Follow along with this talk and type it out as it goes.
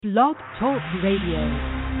Blog Talk Radio.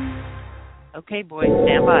 Okay, boys,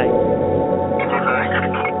 stand by.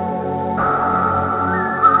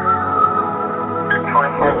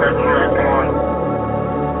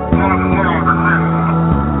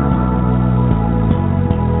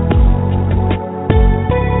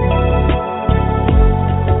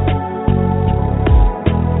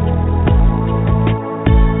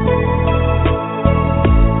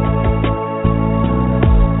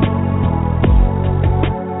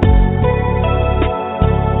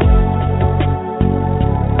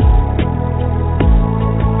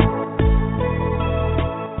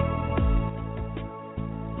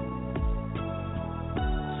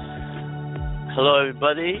 Hello,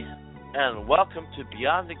 everybody, and welcome to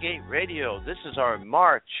Beyond the Gate Radio. This is our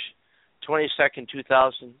March 22nd,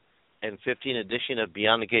 2015 edition of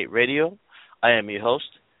Beyond the Gate Radio. I am your host,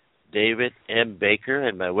 David M. Baker,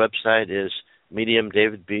 and my website is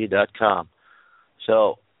mediumdavidb.com.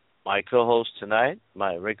 So, my co-host tonight,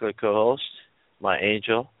 my regular co-host, my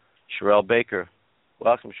angel, Sherelle Baker.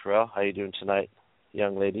 Welcome, Sherelle. How are you doing tonight,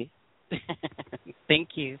 young lady? Thank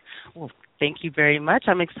you. Well, thank you very much.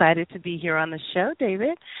 I'm excited to be here on the show,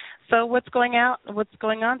 David. So what's going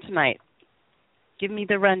on tonight? Give me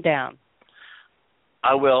the rundown.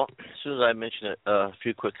 I will. As soon as I mention it, a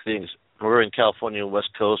few quick things. We're in California, West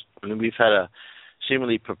Coast, and we've had a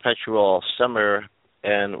seemingly perpetual summer,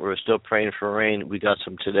 and we're still praying for rain. We got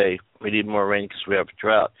some today. We need more rain because we have a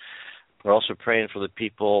drought. We're also praying for the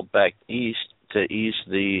people back east to ease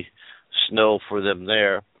the snow for them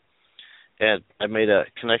there. And I made a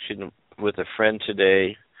connection with a friend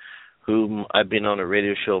today whom I've been on a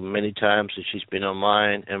radio show many times, and she's been on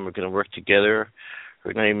mine, and we're going to work together.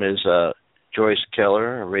 Her name is Joyce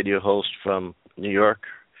Keller, a radio host from New York.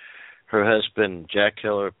 Her husband, Jack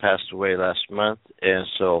Keller, passed away last month, and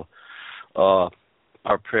so our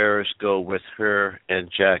prayers go with her and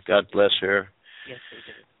Jack. God bless her. Yes, they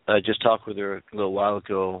do. I just talked with her a little while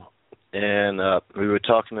ago, and we were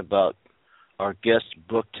talking about our guest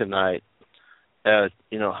book tonight.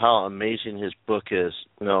 How amazing his book is.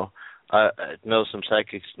 I know some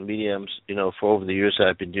psychics and mediums, for over the years that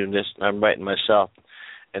I've been doing this, and I'm writing myself.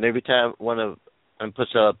 And every time one of them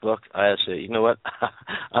puts out a book, I say, you know what,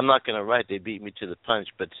 I'm not going to write. They beat me to the punch.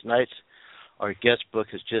 But tonight's, our guest book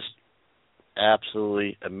is just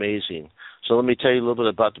absolutely amazing. So let me tell you a little bit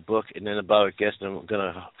about the book and then about our guest, and I'm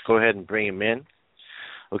going to go ahead and bring him in.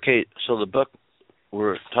 Okay, so the book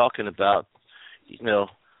we're talking about,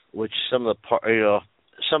 which some of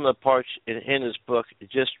the parts in his book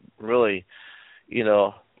just really,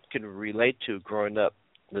 can relate to growing up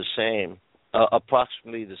the same,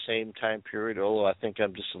 approximately the same time period, although I think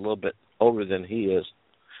I'm just a little bit older than he is,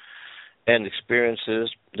 and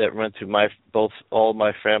experiences that run through all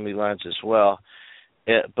my family lines as well.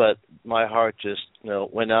 But my heart just,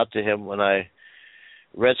 went out to him when I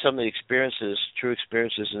read some of the true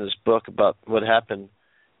experiences in his book about what happened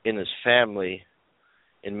in his family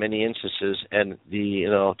in many instances, and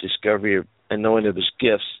the discovery and knowing of his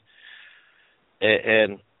gifts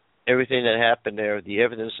and everything that happened there, the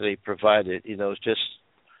evidence that he provided, it's just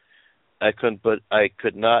I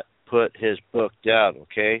could not put his book down.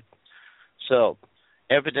 Okay, so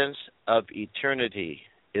Evidence of Eternity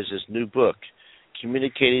is his new book,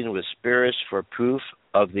 communicating with spirits for proof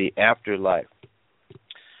of the afterlife.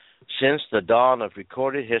 Since the dawn of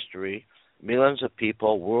recorded history, millions of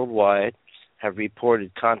people worldwide have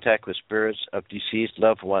reported contact with spirits of deceased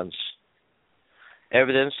loved ones.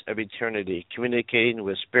 Evidence of Eternity, communicating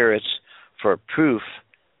with spirits for proof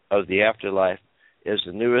of the afterlife, is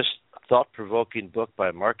the newest thought-provoking book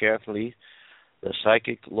by Mark Anthony, the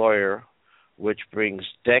psychic lawyer, which brings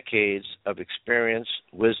decades of experience,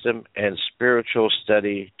 wisdom, and spiritual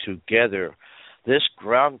study together. This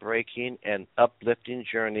groundbreaking and uplifting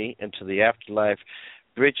journey into the afterlife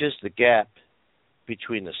bridges the gap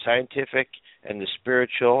between the scientific and the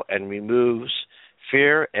spiritual and removes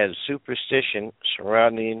fear and superstition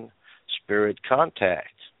surrounding spirit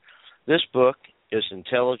contact. This book is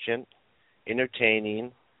intelligent,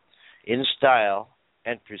 entertaining, in style,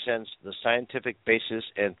 and presents the scientific basis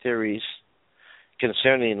and theories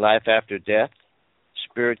concerning life after death,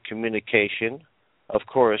 spirit communication, of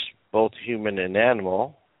course, both human and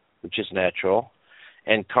animal, which is natural,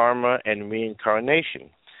 and karma and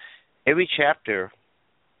reincarnation. Every chapter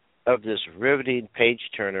of this riveting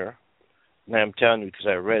page-turner, and I'm telling you because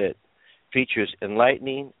I read it, features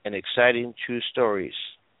enlightening and exciting true stories.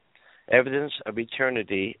 Evidence of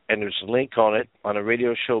Eternity, and there's a link on it on a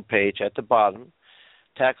radio show page at the bottom,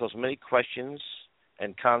 tackles many questions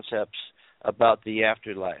and concepts about the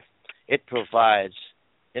afterlife. It provides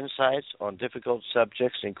insights on difficult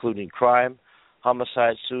subjects including crime,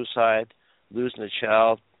 homicide, suicide, losing a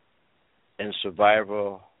child, and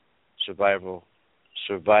survivor,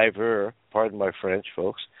 pardon my French,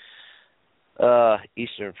 folks,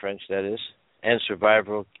 Eastern French, that is, and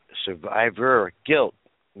survivor guilt.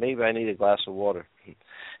 Maybe I need a glass of water.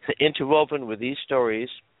 Interwoven with these stories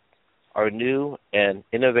are new and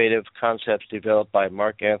innovative concepts developed by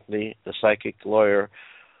Mark Anthony, the psychic lawyer,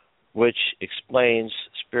 which explains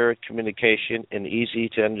spirit communication in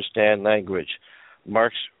easy-to-understand language.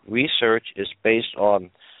 Mark's research is based on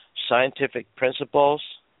scientific principles,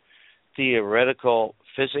 theoretical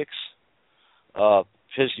physics,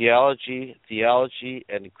 physiology, theology,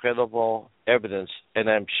 and incredible evidence. And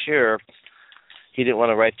I'm sure he didn't want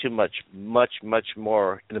to write too much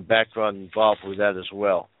more in the background involved with that as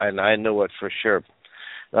well. And I know it for sure.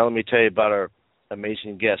 Now let me tell you about our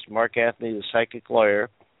amazing guest. Mark Anthony, the psychic lawyer,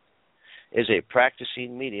 is a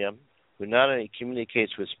practicing medium who not only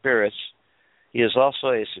communicates with spirits, he is also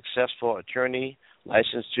a successful attorney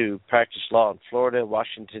licensed to practice law in Florida,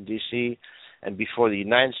 Washington, D.C., and before the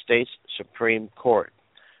United States Supreme Court.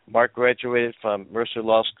 Mark graduated from Mercer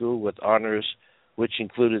Law School with honors, which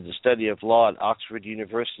included the study of law at Oxford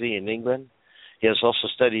University in England. He has also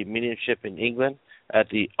studied mediumship in England at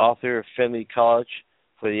the Arthur Findlay College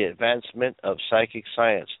for the Advancement of Psychic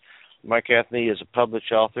Science. Mark Anthony is a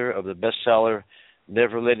published author of the bestseller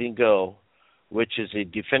Never Letting Go, which is a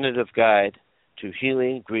definitive guide to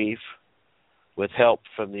healing grief with help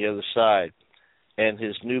from the other side, and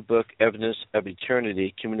his new book, Evidence of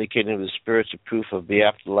Eternity, Communicating with Spirits of Proof of the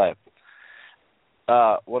Afterlife.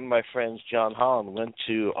 One of my friends, John Holland, went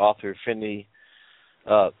to Arthur Findlay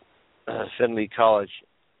College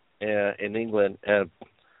in England, and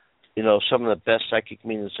some of the best psychic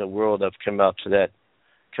mediums in the world have come out from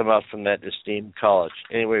that esteemed college.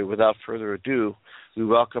 Anyway, without further ado, we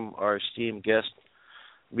welcome our esteemed guest,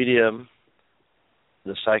 medium,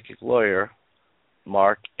 the psychic lawyer,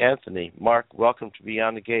 Mark Anthony. Mark, welcome to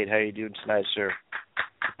Beyond the Gate. How are you doing tonight, sir?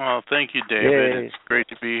 Well, thank you, David. Yay. It's great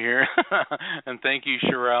to be here. And thank you,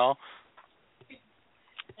 Sherelle.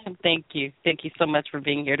 Thank you. Thank you so much for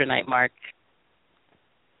being here tonight, Mark.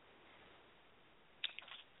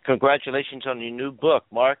 Congratulations on your new book,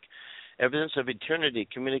 Mark. Evidence of Eternity,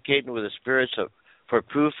 Communicating with the Spirits for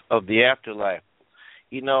Proof of the Afterlife.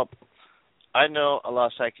 I know a lot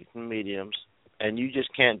of psychic mediums, and you just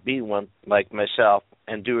can't be one like myself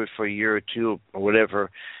and do it for a year or two or whatever,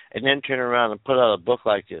 and then turn around and put out a book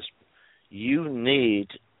like this. You need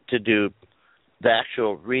to do the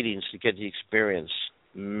actual readings to get the experience,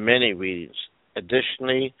 many readings.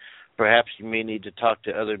 Additionally, perhaps you may need to talk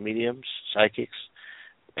to other mediums, psychics,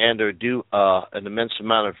 and or do an immense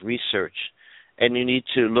amount of research. And you need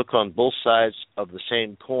to look on both sides of the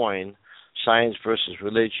same coin, science versus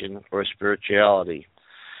religion or spirituality.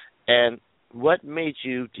 And what made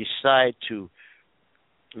you decide to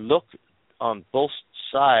look on both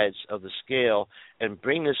sides of the scale and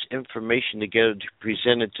bring this information together to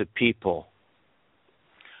present it to people?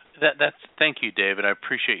 Thank you, David. I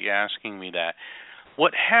appreciate you asking me that.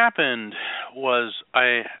 What happened was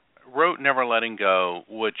I wrote Never Letting Go,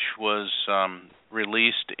 which was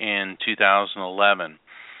released in 2011.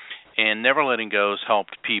 And Never Letting Go has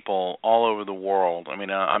helped people all over the world. I mean,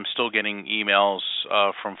 I'm still getting emails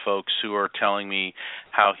from folks who are telling me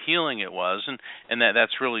how healing it was, and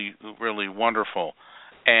that's really, really wonderful.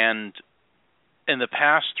 And in the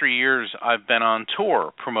past 3 years, I've been on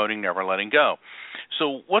tour promoting Never Letting Go.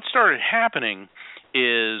 So what started happening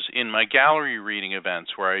is in my gallery reading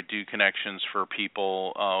events where I do connections for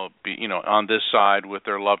people, on this side with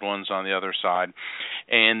their loved ones on the other side,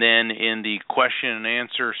 and then in the question and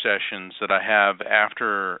answer sessions that I have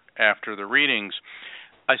after the readings,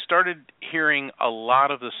 I started hearing a lot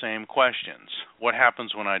of the same questions. What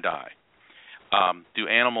happens when I die? Do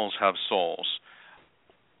animals have souls?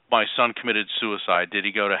 My son committed suicide. Did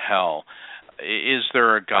he go to hell? Is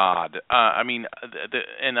there a God?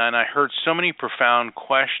 And I heard so many profound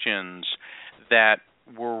questions that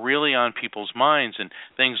were really on people's minds, and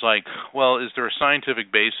things like, well, is there a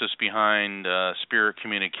scientific basis behind spirit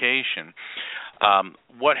communication?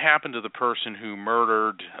 What happened to the person who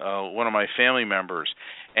murdered one of my family members?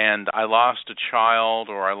 And I lost a child,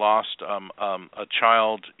 or I lost a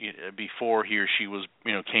child before he or she was,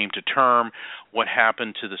 came to term. What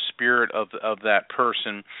happened to the spirit of that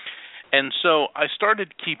person? And so I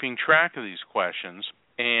started keeping track of these questions,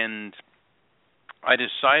 and I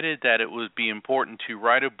decided that it would be important to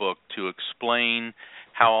write a book to explain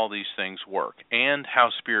how all these things work and how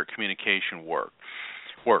spirit communication works.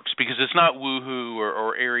 Because it's not woohoo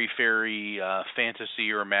or airy-fairy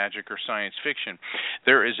fantasy or magic or science fiction.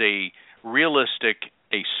 There is a realistic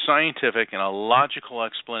a scientific and a logical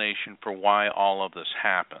explanation for why all of this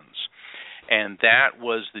happens. And that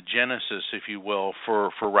was the genesis, if you will,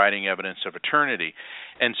 for writing Evidence of Eternity.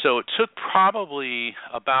 And so it took probably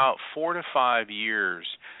about 4 to 5 years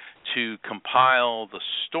to compile the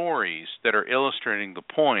stories that are illustrating the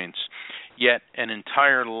points, yet an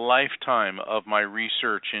entire lifetime of my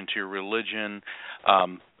research into religion,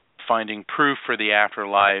 finding proof for the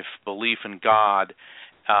afterlife, belief in God,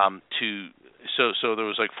 so there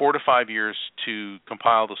was like 4 to 5 years to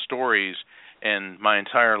compile the stories, and my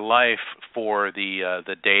entire life for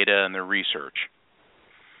the data and the research.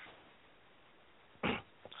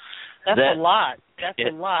 That's a lot. That's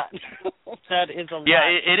a lot. That is a lot. Yeah,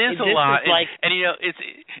 it is a lot. And you know,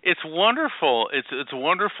 it's wonderful. It's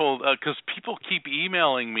wonderful because people keep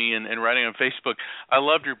emailing me and writing on Facebook. I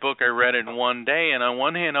loved your book. I read it in one day. And on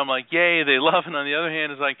one hand, I'm like, yay, they love it. And on the other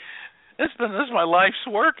hand, it's like, this is my life's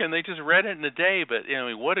work, and they just read it in a day. But you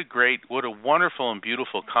know, what a wonderful and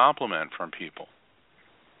beautiful compliment from people.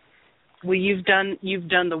 Well, you've done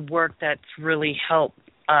the work that's really helped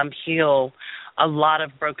heal a lot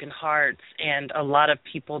of broken hearts and a lot of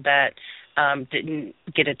people that didn't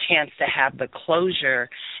get a chance to have the closure.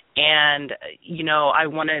 And you know, I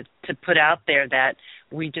wanted to put out there that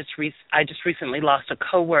I just recently lost a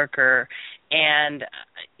coworker, and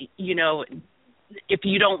you know, if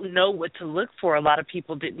you don't know what to look for, a lot of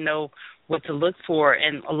people didn't know what to look for,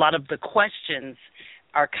 and a lot of the questions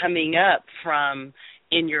are coming up from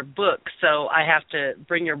in your book. So I have to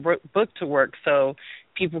bring your book to work so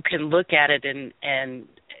people can look at it and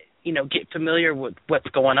you know, get familiar with what's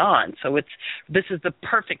going on. So this is the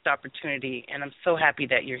perfect opportunity, and I'm so happy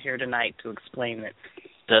that you're here tonight to explain it.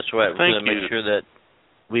 That's right. We're going to make sure that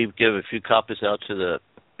we give a few copies out to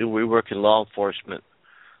we work in law enforcement.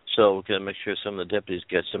 So we're going to make sure some of the deputies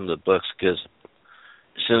get some of the books, because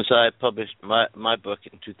since I published my book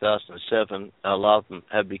in 2007, a lot of them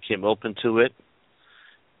became open to it,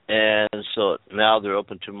 and so now they're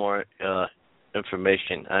open to more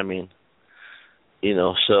information. I mean, you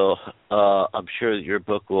know, so I'm sure that your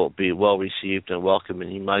book will be well received and welcome,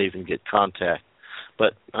 and you might even get contact.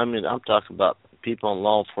 But I mean, I'm talking about people in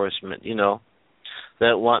law enforcement, you know,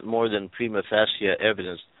 that want more than prima facie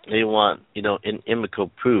evidence. They want, you know, inimical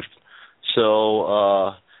proof.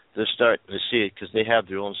 So they're starting to see it because they have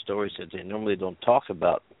their own stories that they normally don't talk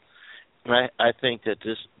about. And I think that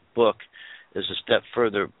this book is a step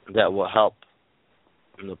further that will help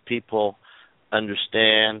the people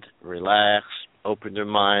understand, relax, open their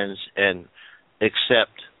minds, and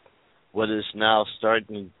accept what is now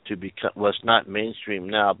starting to become, what's not mainstream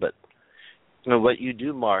now, but you know, what you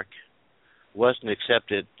do, Mark, wasn't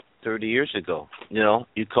accepted 30 years ago. You know,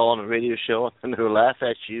 you call on a radio show and they'll laugh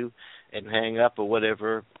at you and hang up or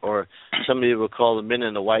whatever, or somebody will call the men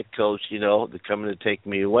in the white coats, you know, they're coming to take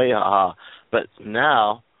me away, But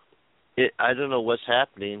now, I don't know what's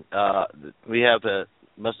happening. We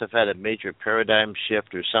must have had a major paradigm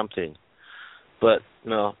shift or something. But,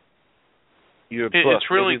 no, your book,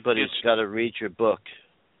 everybody's got to read your book.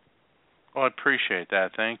 Well, I appreciate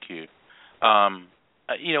that. Thank you.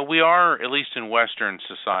 You know, we are, at least in Western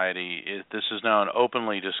society, this is now an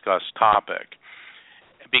openly discussed topic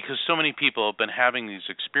because so many people have been having these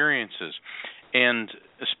experiences. And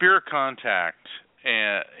spirit contact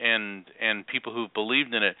and people who've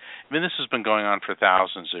believed in it, I mean, this has been going on for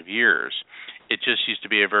thousands of years. It just used to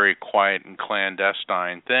be a very quiet and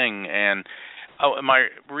clandestine thing. And my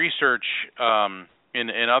research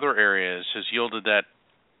in other areas has yielded that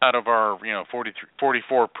out of our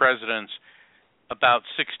 44 presidents, about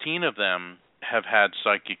 16 of them have had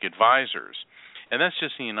psychic advisors. And that's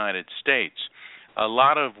just in the United States. A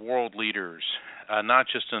lot of world leaders, not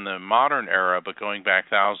just in the modern era, but going back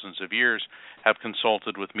thousands of years, have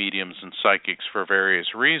consulted with mediums and psychics for various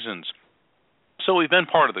reasons. So we've been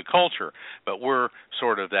part of the culture, but we're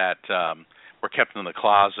sort of that, we're kept in the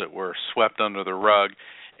closet, we're swept under the rug.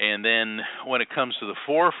 And then when it comes to the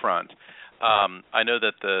forefront, I know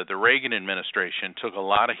that the Reagan administration took a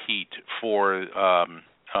lot of heat for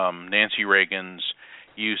Nancy Reagan's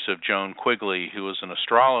use of Joan Quigley, who was an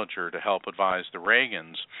astrologer, to help advise the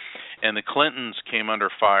Reagans. And the Clintons came under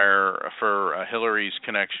fire for Hillary's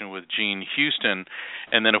connection with Jean Houston,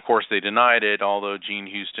 and then of course they denied it. Although Jean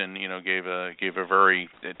Houston, gave a very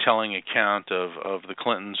telling account of the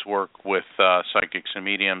Clintons' work with psychics and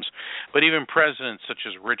mediums. But even presidents such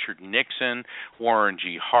as Richard Nixon, Warren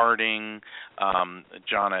G. Harding,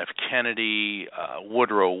 John F. Kennedy,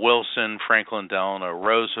 Woodrow Wilson, Franklin Delano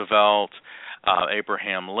Roosevelt,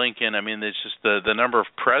 Abraham Lincoln. I mean, there's just the number of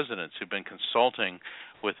presidents who've been consulting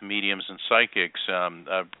with mediums and psychics.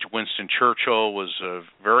 Winston Churchill was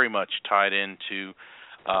very much tied into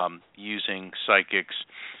using psychics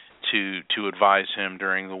to advise him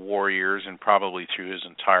during the war years and probably through his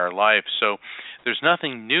entire life. So there's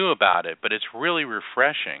nothing new about it, but it's really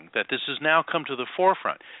refreshing that this has now come to the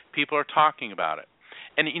forefront. People are talking about it.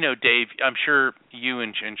 And, Dave, I'm sure you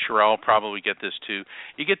and Sherelle probably get this too.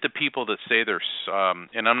 You get the people that say they're,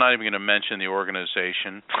 and I'm not even going to mention the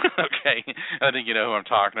organization, okay? I think you know who I'm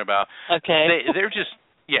talking about. Okay. They're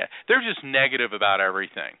just negative about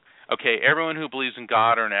everything. Okay, everyone who believes in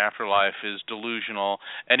God or an afterlife is delusional.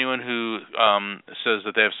 Anyone who says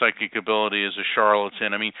that they have psychic ability is a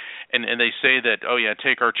charlatan. I mean, and they say that, oh yeah,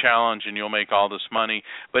 take our challenge and you'll make all this money.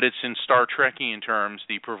 But it's in Star Trekian terms,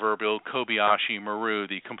 the proverbial Kobayashi Maru,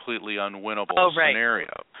 the completely unwinnable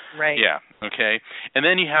scenario. Right. Yeah, okay. And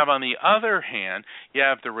then you have, on the other hand, you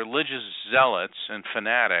have the religious zealots and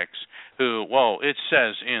fanatics who, well, it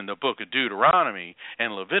says in the book of Deuteronomy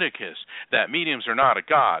and Leviticus that mediums are not a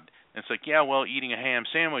god. It's like, yeah, well, eating a ham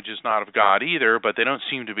sandwich is not of God either, but they don't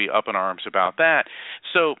seem to be up in arms about that.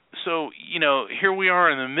 So here we are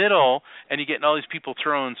in the middle, and you're getting all these people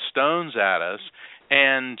throwing stones at us,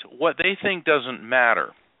 and what they think doesn't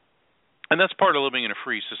matter. And that's part of living in a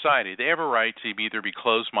free society. They have a right to either be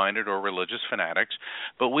closed-minded or religious fanatics,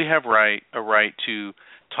 but we have a right to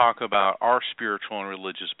talk about our spiritual and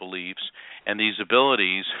religious beliefs and these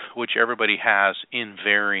abilities, which everybody has in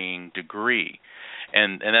varying degree.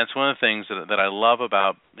 And that's one of the things that I love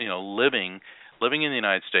about living in the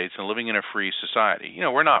United States and living in a free society.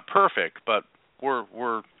 We're not perfect, but we're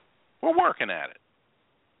working at it.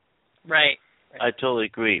 Right. I totally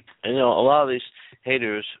agree. And a lot of these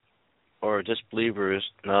haters or disbelievers,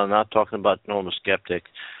 no, I'm not talking about normal skeptic,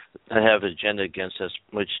 that have an agenda against us,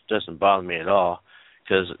 which doesn't bother me at all,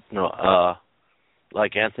 because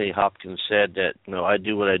like Anthony Hopkins said, that I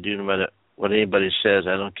do what I do no matter what anybody says.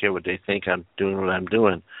 I don't care what they think. I'm doing what I'm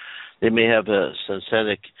doing. They may have a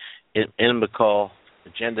synthetic, inimical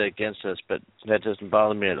agenda against us, but that doesn't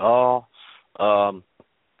bother me at all.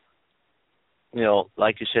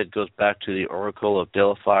 Like you said, it goes back to the Oracle of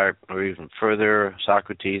Delphi, or even further,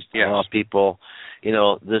 Socrates. Yes. A lot of people,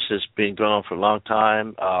 this has been going on for a long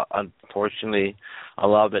time. Unfortunately, a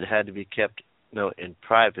lot of it had to be kept, in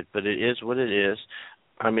private, but it is what it is.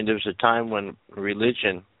 I mean, there was a time when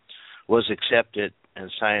religion was accepted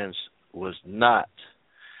and science was not.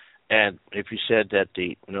 And if you said that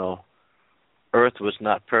the Earth was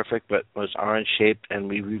not perfect but was orange-shaped and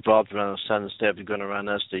we revolved around the sun instead of going around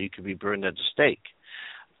us, that you could be burned at the stake.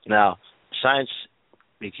 Now, science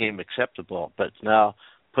became acceptable, but now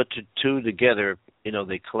put the two together,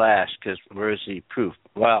 they clash, because where is the proof?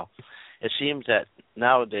 Well, it seems that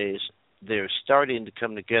nowadays they're starting to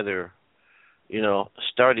come together,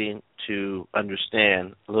 starting to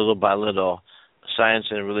understand little by little science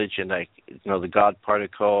and religion, like, the God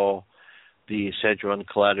particle, the Hadron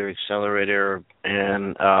Collider Accelerator,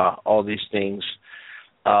 and all these things.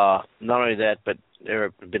 Not only that, but there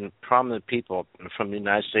have been prominent people from the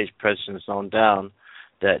United States presidents on down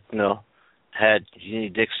that, had Jeannie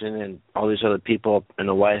Dixon and all these other people in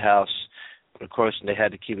the White House. Of course, they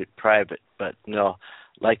had to keep it private. But,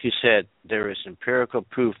 like you said, there is empirical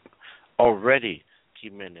proof already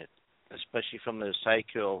documented, especially from the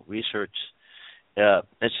Psycho Research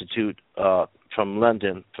Institute from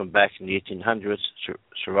London, from back in the 1800s,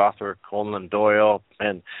 Sir Arthur Conan Doyle,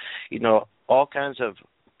 and, all kinds of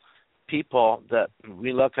people that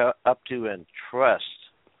we look up to and trust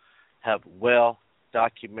have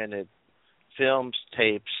well-documented films,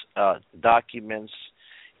 tapes, documents,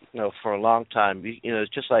 for a long time.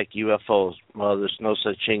 It's just like UFOs. Well, there's no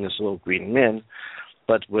such thing as little green men,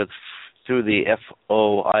 but through the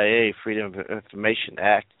FOIA, Freedom of Information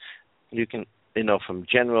Act, you can, from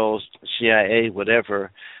generals, CIA,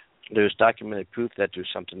 whatever, there's documented proof that there's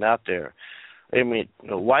something out there. I mean,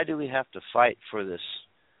 why do we have to fight for this?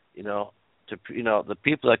 The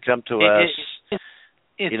people that come to us,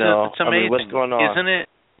 it's amazing. I mean, what's going on? Isn't it?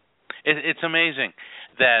 It's amazing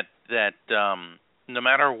that no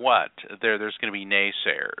matter what, there's going to be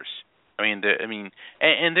naysayers. And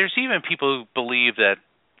there's even people who believe that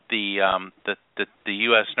the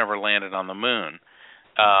U.S. never landed on the moon.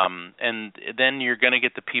 And then you're going to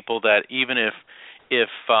get the people that even if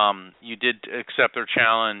you did accept their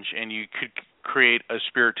challenge and you could create a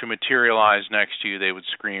spirit to materialize next to you, they would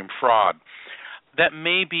scream fraud. That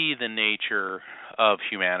may be the nature of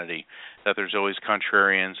humanity, that there's always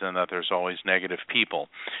contrarians and that there's always negative people.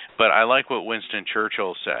 But I like what Winston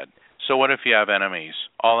Churchill said. So what if you have enemies?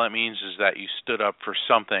 All that means is that you stood up for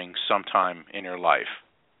something sometime in your life.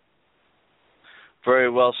 Very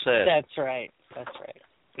well said. That's right.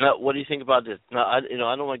 Now, what do you think about this? Now, I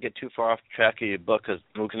don't want to get too far off track of your book, because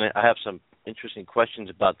I have some interesting questions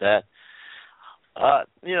about that.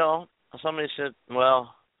 Somebody said,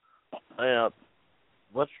 well,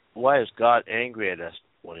 why is God angry at us?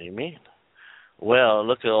 What do you mean? Well,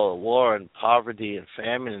 look at all the war and poverty and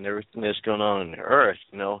famine and everything that's going on in the earth.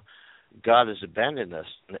 God has abandoned us.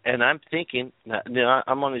 And I'm thinking,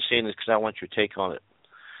 I'm only saying this because I want your take on it,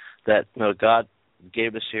 that God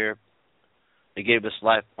gave us here, He gave us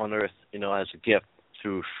life on earth, as a gift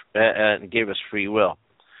and gave us free will,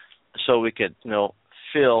 so we could,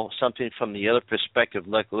 feel something from the other perspective,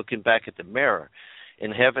 like looking back at the mirror.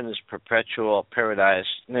 In heaven is perpetual paradise,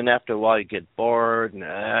 and then after a while you get bored, and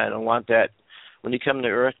I don't want that. When you come to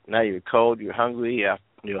earth, now you're cold, you're hungry, you have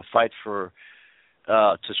to fight for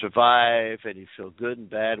to survive, and you feel good and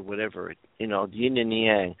bad, whatever. The yin and the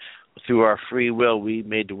yang. Through our free will, we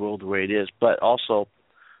made the world the way it is. But also,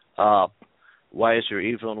 why is there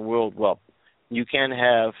evil in the world? Well, you can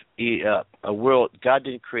have a world. God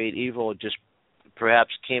didn't create evil; it just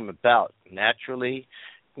perhaps came about naturally.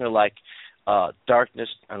 Like darkness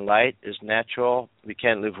and light is natural. We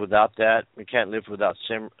can't live without that. We can't live without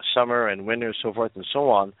summer and winter and so forth and so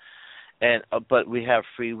on. And but we have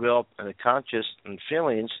free will and a conscience and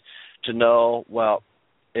feelings to know, well,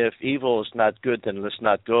 if evil is not good, then let's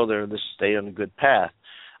not go there. Let's stay on a good path.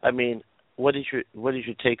 I mean, what is your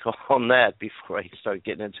take on that before I start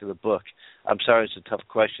getting into the book? I'm sorry, it's a tough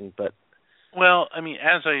question, but well, I mean,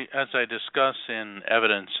 as I discuss in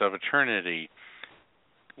Evidence of Eternity,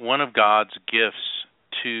 one of God's gifts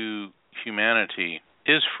to humanity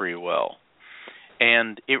is free will.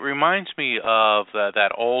 And it reminds me of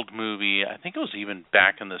that old movie, I think it was even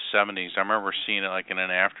back in the 70s. I remember seeing it like in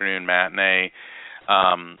an afternoon matinee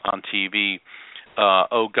on TV,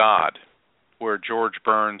 Oh God, where George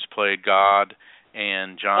Burns played God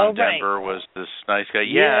and John Denver was this nice guy.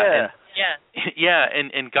 And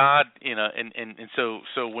God, and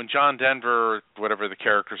so when John Denver, whatever the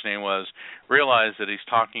character's name was, realized that he's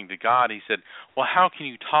talking to God, he said, well, how can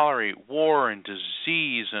you tolerate war and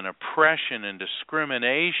disease and oppression and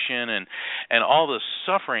discrimination and all this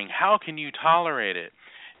suffering? How can you tolerate it?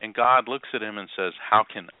 And God looks at him and says, how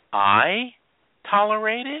can I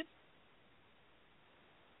tolerate it?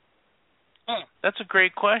 That's a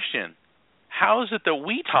great question. How is it that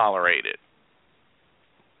we tolerate it?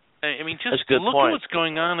 I mean, just look at what's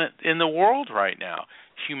going on in the world right now.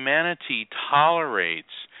 Humanity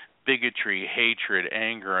tolerates bigotry, hatred,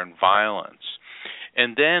 anger, and violence.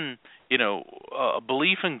 And then,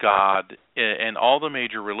 belief in God and all the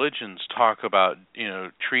major religions talk about,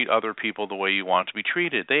 treat other people the way you want to be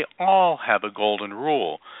treated. They all have a golden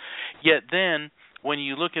rule. Yet then, when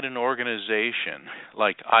you look at an organization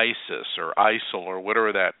like ISIS or ISIL or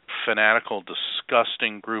whatever that fanatical,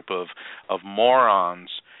 disgusting group of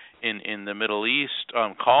morons in the Middle East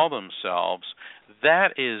call themselves,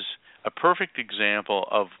 that is a perfect example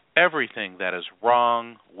of everything that is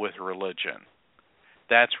wrong with religion.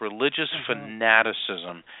 That's religious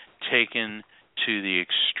fanaticism taken to the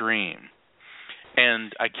extreme.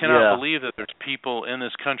 And I cannot believe that there's people in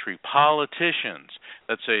this country, politicians,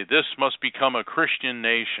 that say this must become a Christian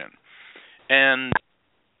nation. And,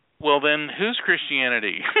 well, then whose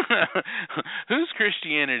Christianity? Whose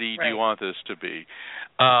Christianity do you want this to be?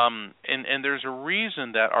 And there's a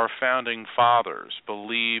reason that our founding fathers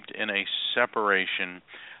believed in a separation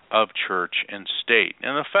of church and state.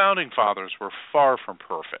 And the founding fathers were far from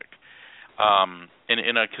perfect. And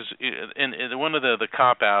one of the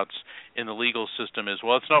cop-outs in the legal system is,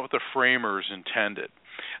 well, it's not what the framers intended.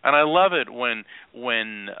 And I love it when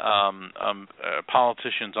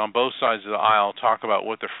politicians on both sides of the aisle talk about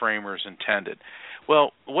what the framers intended.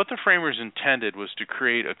 Well, what the framers intended was to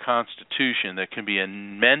create a constitution that can be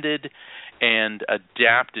amended and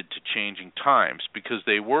adapted to changing times, because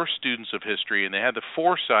they were students of history and they had the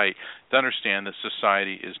foresight to understand that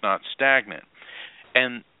society is not stagnant.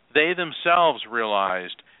 And they themselves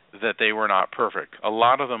realized that they were not perfect. A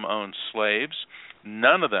lot of them owned slaves.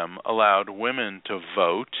 None of them allowed women to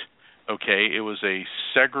vote. Okay, it was a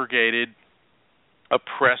segregated,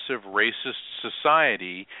 oppressive, racist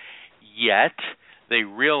society, yet they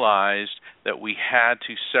realized that we had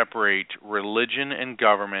to separate religion and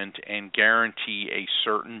government and guarantee a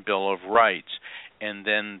certain Bill of Rights, and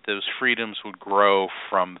then those freedoms would grow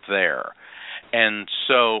from there. And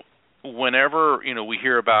so whenever, we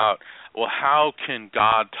hear about, well, how can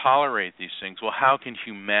God tolerate these things? Well, how can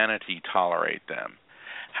humanity tolerate them?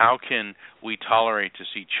 How can we tolerate to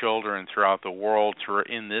see children throughout the world,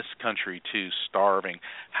 in this country too, starving?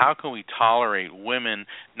 How can we tolerate women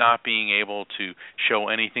not being able to show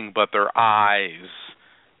anything but their eyes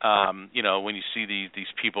When you see these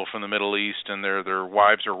people from the Middle East and their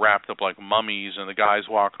wives are wrapped up like mummies and the guys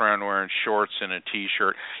walking around wearing shorts and a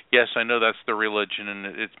T-shirt. Yes, I know that's the religion and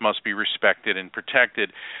it must be respected and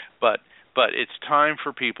protected, but it's time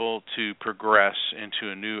for people to progress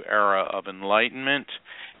into a new era of enlightenment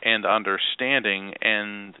and understanding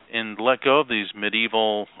and let go of these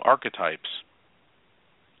medieval archetypes.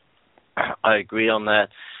 I agree on that.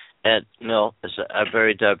 And, it's a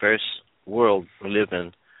very diverse world we live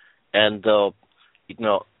in. And,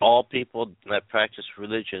 all people that practice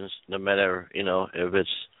religions, no matter, if it's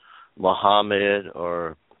Muhammad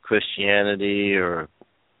or Christianity or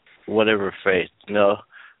whatever faith,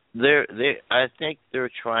 I think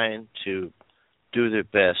they're trying to do their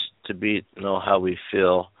best to be, how we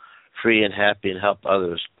feel, free and happy and help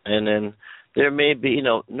others. And then there may be,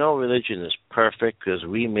 no religion is perfect because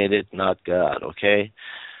we made it, not God, okay?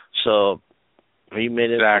 So we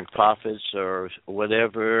made it from prophets or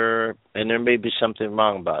whatever, and there may be something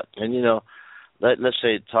wrong about it. And, let's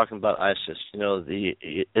say, talking about ISIS,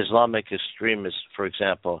 the Islamic extremists, for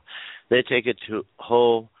example, they take it to a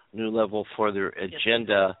whole new level for their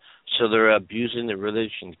agenda, so they're abusing the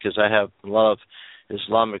religion, because I have a lot of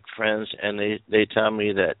Islamic friends, and they tell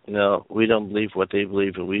me that, we don't believe what they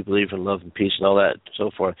believe, and we believe in love and peace and all that and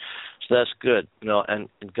so forth. So that's good, and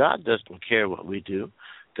God doesn't care what we do.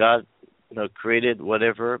 God, created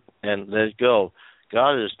whatever and let it go.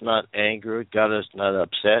 God is not angered. God is not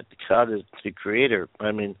upset. God is the creator.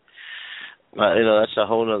 I mean, that's a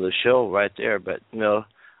whole other show right there. But,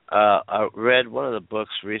 I read one of the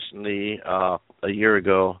books recently, a year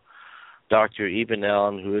ago, Dr. Eben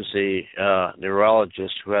Allen, who is a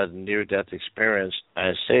neurologist who had a near-death experience.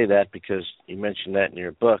 I say that because you mentioned that in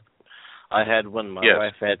your book. I had one. My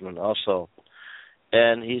wife had one also.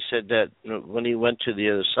 And he said that when he went to the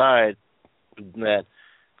other side, that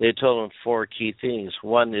they told him 4 key things.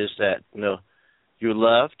 One is that, you're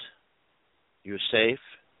loved, you're safe,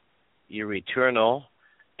 you're eternal,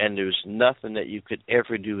 and there's nothing that you could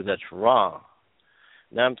ever do that's wrong.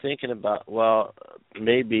 Now I'm thinking about,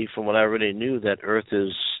 maybe from what I already knew, that Earth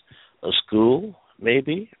is a school,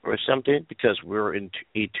 maybe, or something, because we're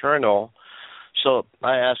eternal. So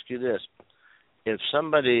I ask you this. If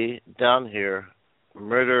somebody down here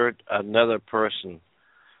murdered another person,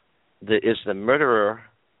 is the murderer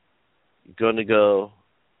going to go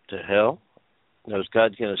to hell? Is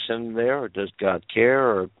God going to send him there, or does God care?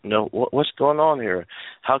 Or what's going on here?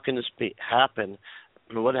 How can this happen?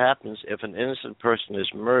 What happens if an innocent person is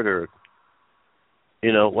murdered?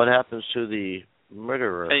 What happens to the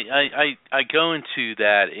murderer? I go into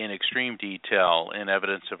that in extreme detail in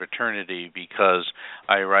Evidence of Eternity, because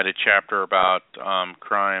I write a chapter about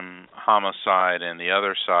crime, homicide, and the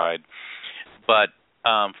other side. But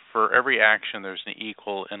for every action, there's an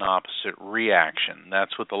equal and opposite reaction.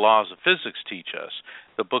 That's what the laws of physics teach us.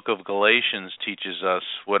 The book of Galatians teaches us,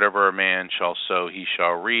 whatever a man shall sow, he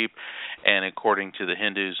shall reap. And according to the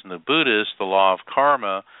Hindus and the Buddhists, the law of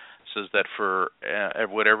karma says that for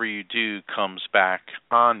whatever you do comes back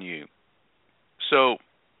on you. So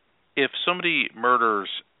if somebody murders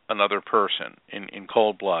another person in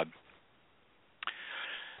cold blood,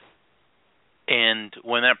 and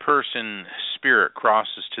when that person's spirit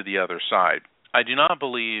crosses to the other side, I do not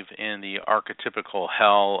believe in the archetypical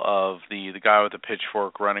hell of the guy with the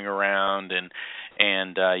pitchfork running around and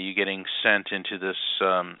you getting sent into this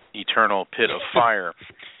eternal pit of fire.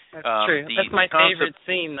 That's true. That's my favorite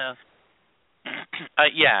scene, though.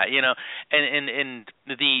 And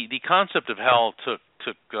the concept of hell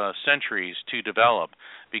took centuries to develop,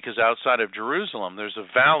 because outside of Jerusalem, there's a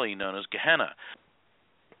valley known as Gehenna.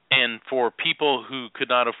 And for people who could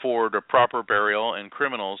not afford a proper burial and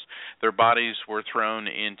criminals, their bodies were thrown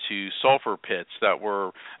into sulfur pits that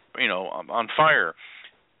were, on fire.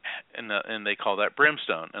 And they call that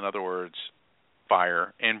brimstone. In other words,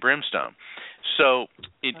 fire and brimstone. So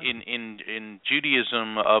in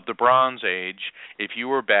Judaism of the Bronze Age, if you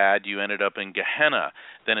were bad, you ended up in Gehenna.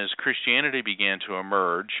 Then as Christianity began to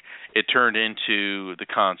emerge, it turned into the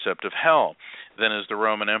concept of hell. Then as the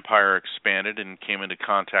Roman Empire expanded and came into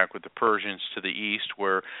contact with the Persians to the east,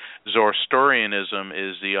 where Zoroastrianism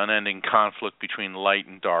is the unending conflict between light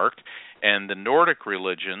and dark, and the Nordic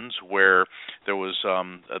religions, where there was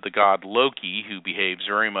the god Loki, who behaves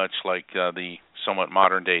very much like the somewhat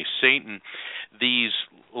modern-day Satan, these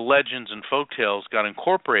legends and folktales got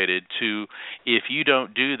incorporated to, if you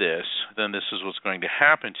don't do this, then this is what's going to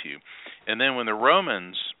happen to you. And then when the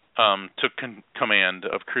Romans took command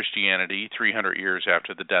of Christianity 300 years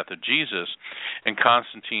after the death of Jesus, and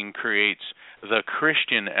Constantine creates the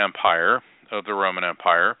Christian Empire of the Roman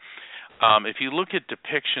Empire, If you look at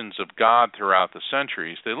depictions of God throughout the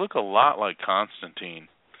centuries, they look a lot like Constantine.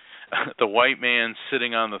 The white man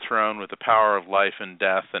sitting on the throne with the power of life and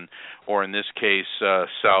death, or in this case,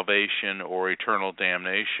 salvation or eternal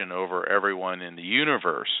damnation over everyone in the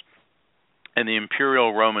universe. And the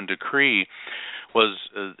imperial Roman decree was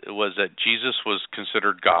that Jesus was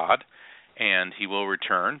considered God, and he will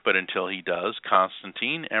return, but until he does,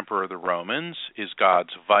 Constantine, emperor of the Romans, is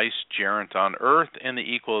God's vicegerent on earth and the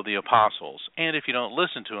equal of the apostles. And if you don't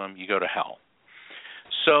listen to him, you go to hell.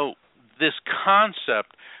 So this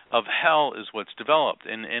concept of hell is what's developed,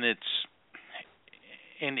 and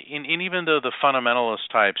even though the fundamentalist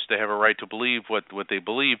types, they have a right to believe what they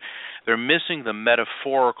believe, they're missing the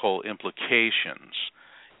metaphorical implications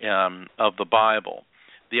of the Bible.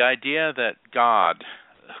 The idea that God,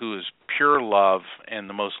 who is pure love and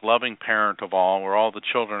the most loving parent of all, where all the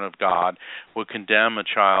children of God, would condemn a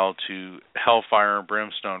child to hellfire and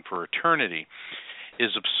brimstone for eternity,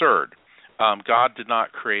 is absurd. God did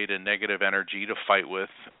not create a negative energy to fight with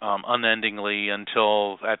unendingly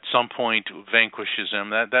until at some point vanquishes him.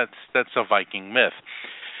 That's a Viking myth.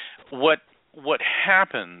 What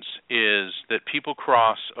happens is that people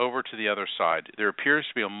cross over to the other side. There appears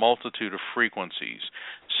to be a multitude of frequencies,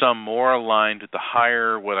 some more aligned with the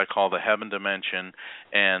higher, what I call the heaven dimension,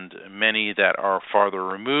 and many that are farther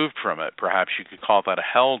removed from it. Perhaps you could call that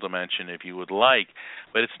a hell dimension if you would like,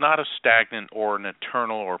 but it's not a stagnant or an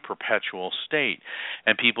eternal or perpetual state,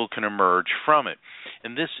 and people can emerge from it.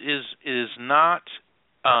 And this is not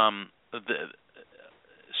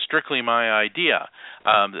strictly my idea.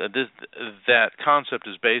 That concept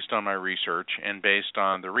is based on my research and based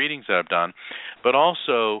on the readings that I've done, but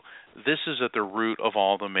also this is at the root of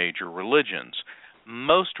all the major religions.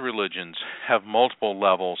 Most religions have multiple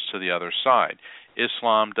levels to the other side.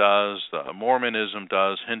 Islam does, Mormonism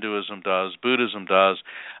does, Hinduism does, Buddhism does,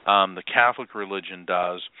 the Catholic religion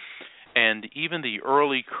does, and even the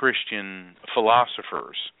early Christian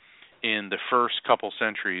philosophers in the first couple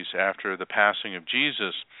centuries after the passing of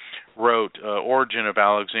Jesus wrote, Origen of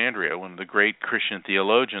Alexandria, one of the great Christian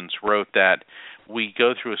theologians, wrote that we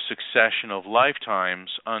go through a succession of lifetimes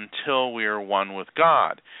until we are one with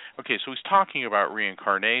God. Okay, so he's talking about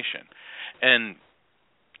reincarnation. And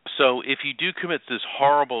so if you do commit this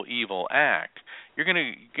horrible evil act, you're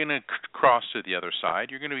going to cross to the other side.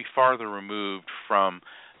 You're going to be farther removed from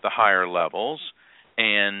the higher levels,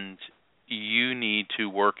 and you need to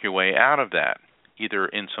work your way out of that, either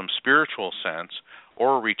in some spiritual sense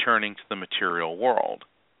or returning to the material world.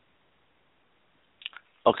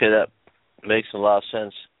 Okay, that makes a lot of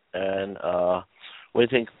sense. And what do you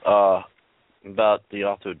think about the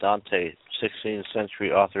author Dante, 16th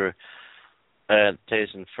century author, Dante's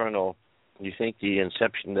Inferno? Do you think the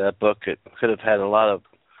inception of that book could have had a lot of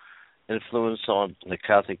influence on the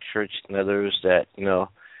Catholic Church and others, that,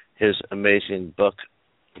 his amazing book,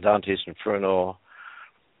 Dante's Inferno,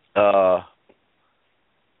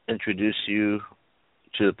 introduce you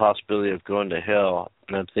to the possibility of going to hell?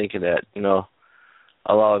 And I'm thinking that,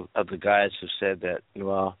 a lot of the guys have said that,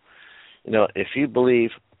 if you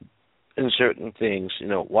believe in certain things,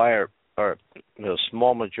 why are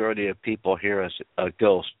small majority of people here as a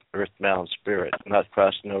ghost, earthbound spirit, not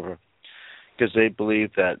crossing over? Because they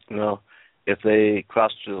believe that, if they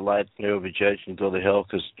cross through the light, they will be judged and go to hell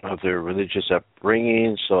because of their religious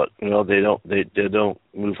upbringing. So they don't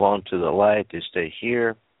move on to the light; they stay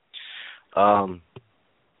here. Or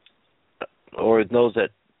those that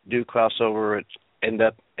do cross over end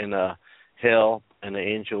up in a hell, and the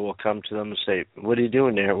angel will come to them and say, "What are you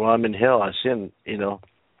doing there?" "Well, I'm in hell. I sinned."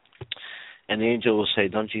 And the angel will say,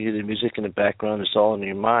 "Don't you hear the music in the background? It's all in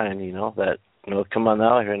your mind. That come on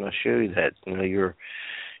out here and I'll show you that you're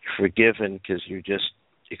forgiven because you're just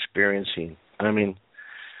experiencing." I mean,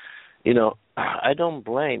 I don't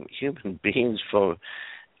blame human beings for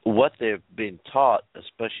what they've been taught,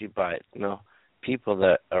 especially by people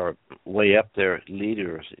that are way up there,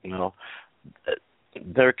 leaders.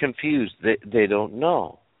 They're confused. They don't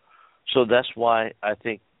know. So that's why I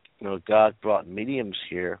think God brought mediums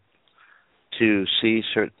here to see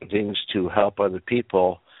certain things to help other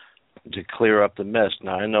people to clear up the mess.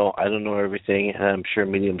 Now, I don't know everything, and I'm sure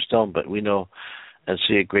mediums don't, but we know and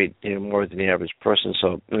see a great deal more than the average person.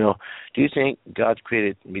 So, do you think God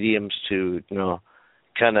created mediums to,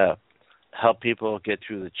 kind of help people get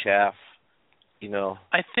through the chaff,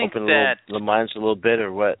 I think open that the minds a little bit,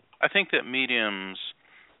 or what? I think that mediums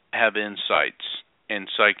have insights, and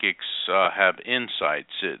psychics have insights.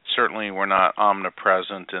 Certainly we're not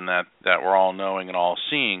omnipresent and that we're all-knowing and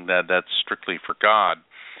all-seeing. That's strictly for God.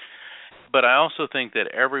 But I also think that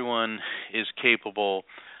everyone is capable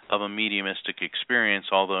of a mediumistic experience,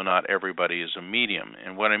 although not everybody is a medium.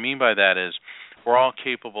 And what I mean by that is we're all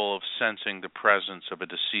capable of sensing the presence of a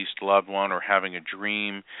deceased loved one or having a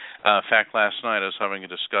dream. In fact, last night I was having a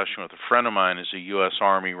discussion with a friend of mine who's a U.S.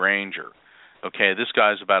 Army Ranger. Okay, this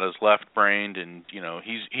guy's about as left-brained, and he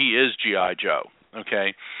is G.I. Joe.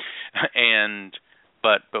 Okay,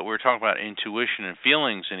 but we were talking about intuition and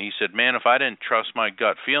feelings, and he said, "Man, if I didn't trust my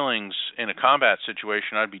gut feelings in a combat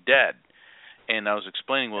situation, I'd be dead." And I was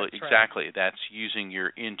explaining, well, That's exactly, right. that's using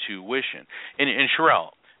your intuition. And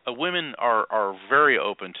Sherelle, women are very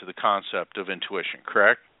open to the concept of intuition,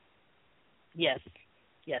 correct? Yes,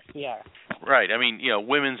 we are. Right. I mean,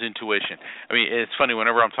 women's intuition. I mean, it's funny,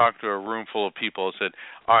 whenever I'm talking to a room full of people, I said,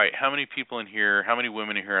 all right, how many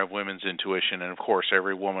women in here have women's intuition? And, of course,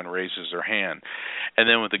 every woman raises their hand. And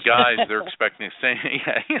then with the guys, they're expecting the same.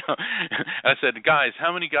 I said, guys,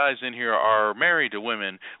 how many guys in here are married to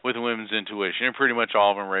women with women's intuition? And pretty much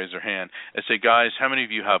all of them raise their hand. I say, guys, how many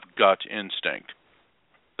of you have gut instinct?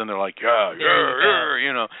 Then they're like, yeah.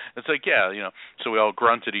 It's like, So we all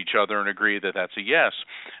grunt at each other and agree that that's a yes,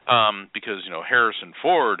 because Harrison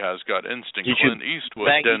Ford has gut instinct, Clint Eastwood,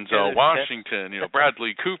 Denzel Washington,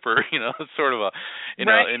 Bradley Cooper, it's sort of a,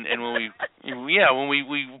 right. and when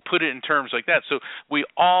we put it in terms like that, so we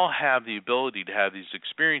all have the ability to have these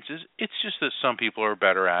experiences. It's just that some people are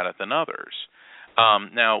better at it than others.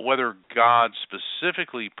 Now, whether God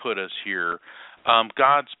specifically put us here.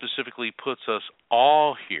 God specifically puts us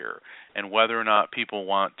all here, and whether or not people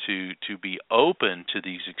want to be open to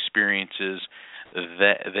these experiences,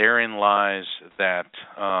 therein lies that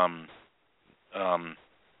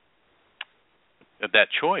that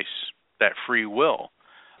choice, that free will.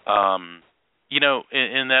 In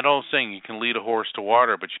that old saying, you can lead a horse to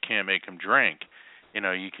water, but you can't make him drink.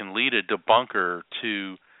 You can lead a debunker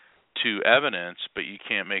to evidence, but you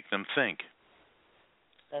can't make them think.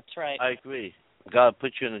 That's right. I agree. God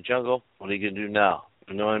put you in the jungle. What are you gonna do now?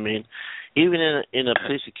 You know what I mean? Even in a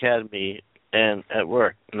police academy and at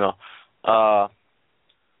work, I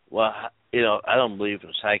don't believe in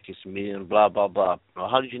psychics and medium, blah blah blah. Well,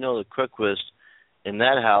 how did you know the crook was in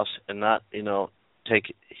that house and not, he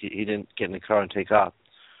didn't get in the car and take off?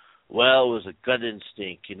 Well, it was a gut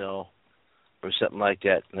instinct, or something like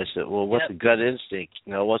that. And I said, well, what's a gut instinct?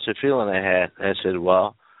 What's the feeling I had? And I said,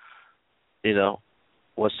 well,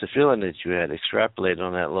 what's the feeling that you had? Extrapolate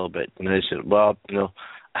on that a little bit. And they said, well,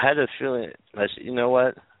 I had a feeling. And I said, you know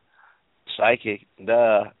what? Psychic,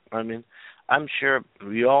 duh. I mean, I'm sure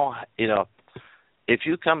we all, if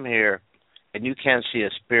you come here and you can't see a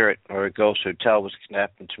spirit or a ghost or tell what's going to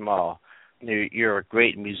happen tomorrow, you're a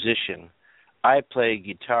great musician. I play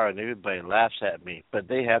guitar and everybody laughs at me, but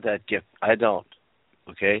they have that gift. I don't.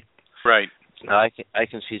 Okay? Right. Now, I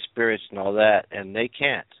can see spirits and all that, and they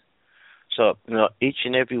can't. So, each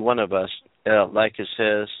and every one of us, like it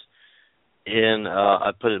says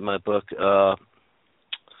I put it in my book,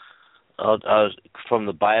 from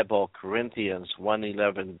the Bible, Corinthians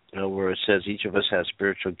 1:11, where it says each of us has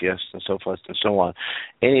spiritual gifts and so forth and so on.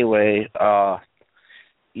 Anyway, I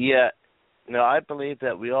believe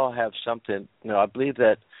that we all have something. I believe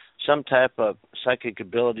that some type of psychic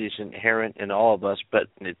ability is inherent in all of us, but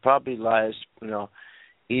it probably lies,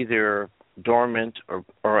 either dormant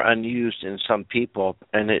or unused in some people,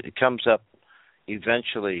 and it comes up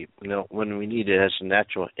eventually, when we need it as a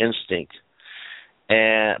natural instinct.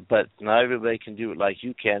 But not everybody can do it like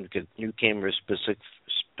you can, because you came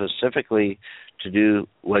specifically to do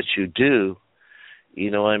what you do. You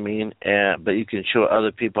know what I mean? But you can show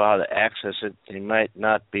other people how to access it. They might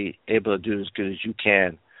not be able to do it as good as you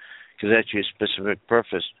can, because that's your specific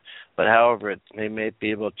purpose. But however, they may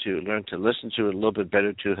be able to learn to listen to it a little bit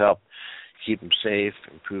better to help keep them safe,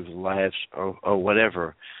 improve their lives, or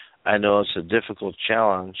whatever. I know it's a difficult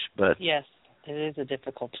challenge, but yes, it is a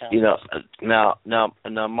difficult challenge. Now,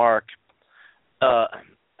 Mark, a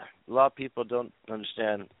lot of people don't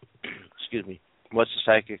understand. Excuse me. What's a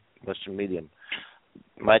psychic? What's a medium?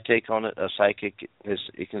 My take on it: a psychic is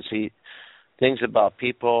you can see things about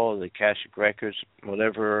people, the Akashic records,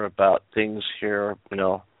 whatever about things here,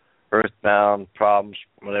 earthbound problems,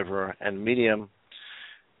 whatever, and medium.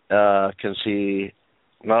 Can see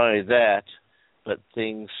not only that, but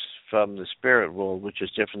things from the spirit world, which is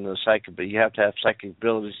different than the psychic. But you have to have psychic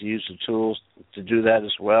abilities to use the tools to do that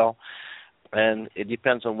as well. And it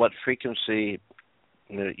depends on what frequency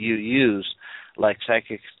you use, like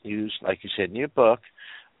psychics use, like you said in your book,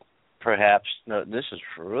 perhaps. This is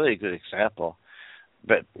a really good example,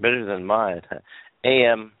 but better than mine.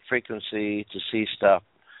 AM frequency to see stuff.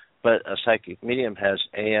 But a psychic medium has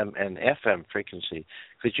AM and FM frequency.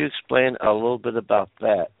 Could you explain a little bit about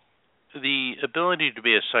that? the ability to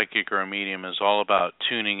be a psychic or a medium is all about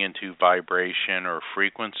tuning into vibration or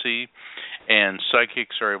frequency, and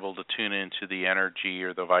psychics are able to tune into the energy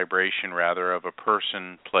or the vibration, rather, of a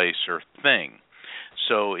person, place, or thing.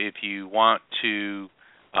 So if you want to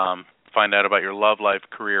find out about your love life,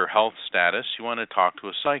 career, health status, you want to talk to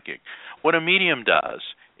a psychic. What a medium does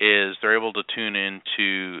is they're able to tune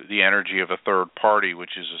into the energy of a third party,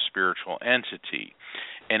 which is a spiritual entity.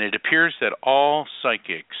 And it appears that all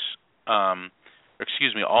psychics,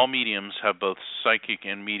 all mediums have both psychic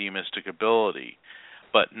and mediumistic ability,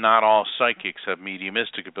 but not all psychics have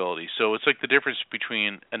mediumistic ability. So it's like the difference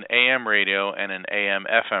between an AM radio and an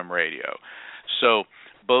AM/FM radio. So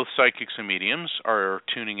both psychics and mediums are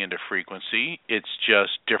tuning into frequency. It's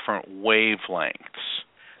just different wavelengths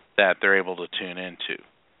that they're able to tune into.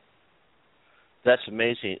 That's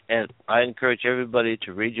amazing. And I encourage everybody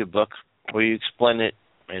to read your book where you explain it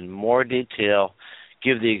in more detail,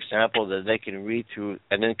 give the example that they can read through,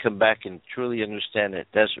 and then come back and truly understand it.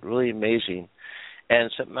 That's really amazing.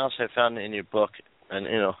 And something else I found in your book, and,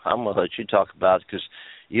 I'm going to let you talk about it because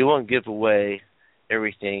you won't give away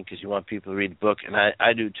everything because you want people to read the book, and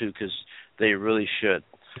I do too because they really should.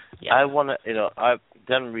 Yeah. I want to, I've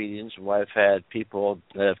done readings where I've had people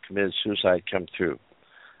that have committed suicide come through.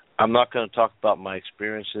 I'm not going to talk about my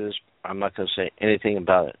experiences. I'm not going to say anything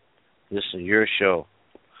about it. This is your show.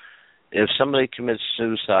 If somebody commits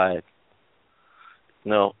suicide,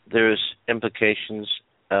 there's implications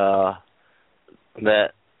that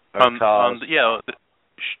are caused.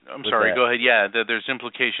 I'm sorry, go ahead. Yeah, there's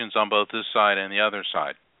implications on both this side and the other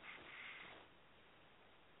side.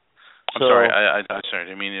 I'm sorry, I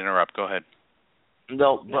didn't mean to interrupt. Go ahead.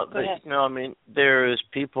 No, but there is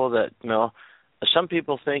people that, some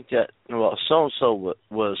people think that, so-and-so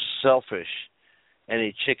was selfish and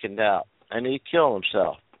he chickened out and he killed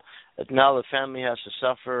himself. Now the family has to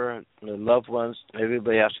suffer, the loved ones,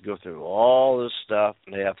 everybody has to go through all this stuff,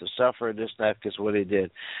 and they have to suffer this and that because of what he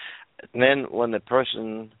did. And then when the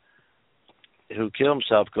person who killed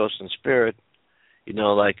himself goes in spirit, did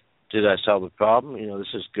I solve the problem?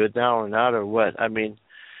 This is good now or not or what?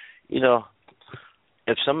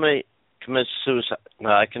 If somebody commits suicide,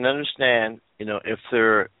 now I can understand, if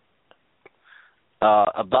they're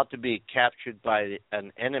about to be captured by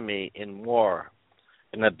an enemy in war,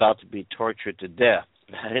 and about to be tortured to death.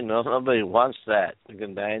 Nobody wants that. They're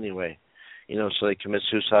going to die anyway. So they commit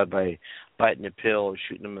suicide by biting a pill or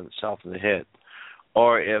shooting themselves in the head.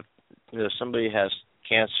 Or if somebody has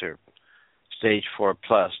cancer, stage 4+,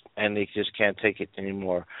 and they just can't take it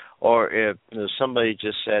anymore. Or if somebody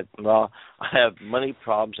just said, well, I have money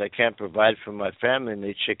problems, I can't provide for my family, and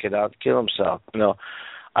they check it out and kill themselves.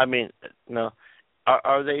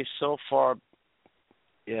 Are they so far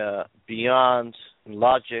beyond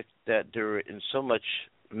logic that they're in so much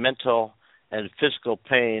mental and physical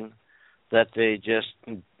pain that they just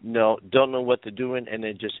don't know what they're doing and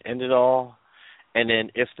they just end it all? And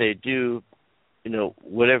then if they do,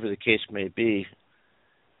 whatever the case may be,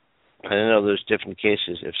 I know there's different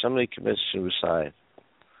cases. If somebody commits suicide,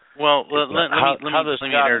 well, let me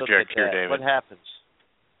interject here, David. What happens?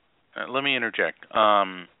 Let me interject.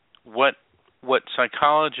 What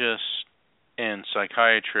psychologists and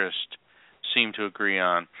psychiatrists seem to agree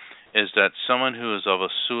on is that someone who is of a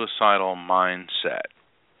suicidal mindset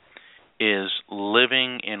is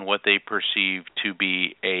living in what they perceive to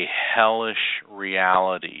be a hellish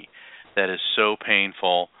reality that is so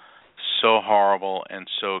painful, so horrible, and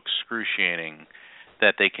so excruciating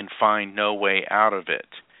that they can find no way out of it,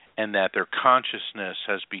 and that their consciousness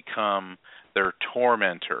has become their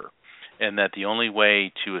tormentor, and that the only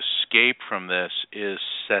way to escape from this is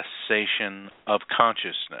cessation of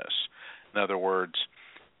consciousness. In other words,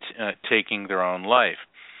 taking their own life.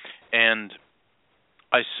 And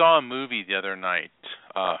I saw a movie the other night,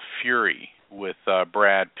 Fury, with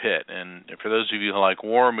Brad Pitt. And for those of you who like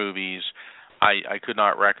war movies, I could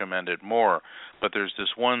not recommend it more. But there's this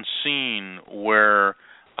one scene where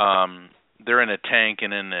they're in a tank,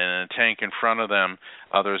 and in a tank in front of them,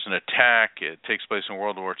 there's an attack. It takes place in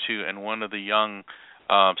World War II, and one of the young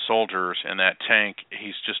soldiers in that tank,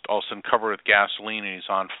 he's just all of a sudden covered with gasoline, and he's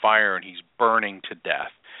on fire, and he's burning to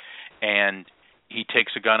death. And he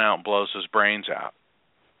takes a gun out and blows his brains out.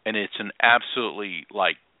 And it's an absolutely,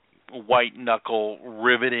 white-knuckle,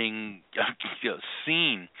 riveting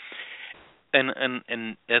scene. And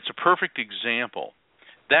it's a perfect example.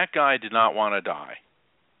 That guy did not want to die.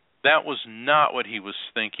 That was not what he was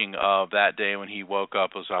thinking of that day when he woke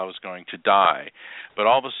up as I was going to die. But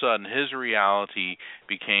all of a sudden, his reality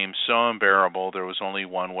became so unbearable, there was only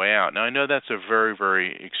one way out. Now, I know that's a very,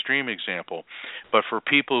 very extreme example, but for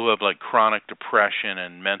people who have like chronic depression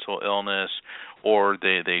and mental illness, or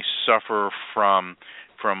they suffer from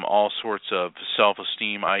all sorts of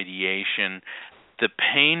self-esteem ideation, the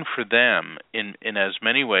pain for them in as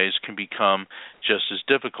many ways can become just as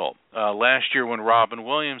difficult. Last year when Robin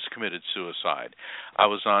Williams committed suicide, I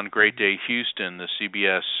was on Great Day Houston, the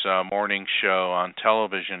CBS morning show on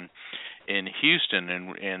television in Houston,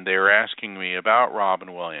 and they were asking me about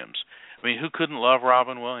Robin Williams. I mean, who couldn't love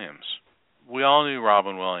Robin Williams? We all knew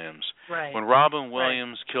Robin Williams. Right. When Robin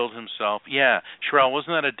Williams killed himself, Sherelle,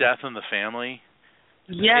 wasn't that a death in the family?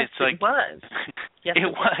 Yes, it's like, it was. Yes,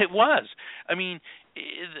 it was. I mean,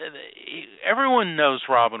 everyone knows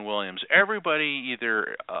Robin Williams. Everybody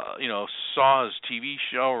either saw his TV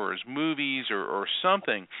show or his movies or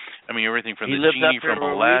something. I mean, everything from the genie from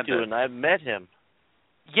Aladdin. And I met him.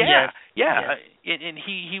 Yeah. Yes. And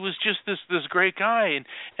he was just this great guy,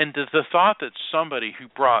 and the thought that somebody who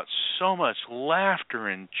brought so much laughter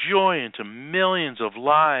and joy into millions of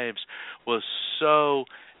lives was so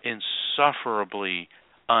insufferably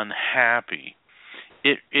unhappy,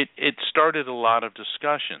 it started a lot of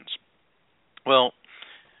discussions. Well,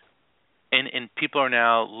 and people are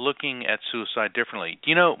now looking at suicide differently. Do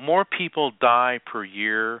you know more people die per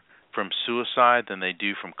year from suicide than they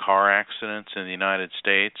do from car accidents in the United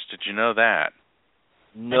States? Did you know that?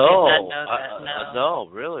 No. I did not know that, no,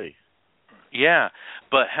 really. Yeah,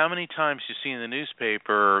 but how many times you see in the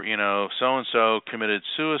newspaper, so-and-so committed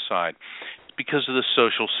suicide? It's because of the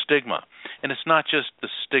social stigma. And it's not just the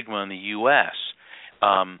stigma in the U.S.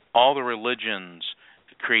 All the religions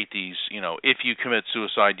create these, if you commit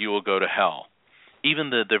suicide, you will go to hell. Even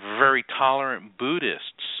the very tolerant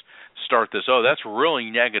Buddhists start this, that's really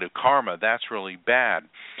negative karma, that's really bad,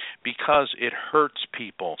 because it hurts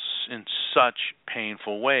people in such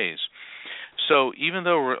painful ways. So even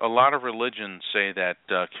though a lot of religions say that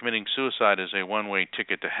committing suicide is a one-way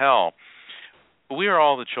ticket to hell, we are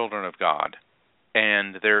all the children of God,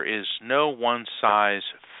 and there is no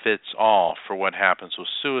one-size-fits-all for what happens with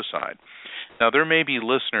suicide. Now, there may be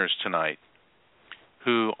listeners tonight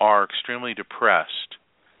who are extremely depressed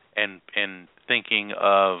and thinking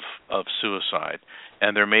of suicide,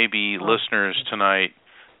 and there may be listeners tonight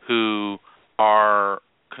who are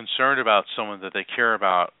concerned about someone that they care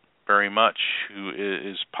about very much who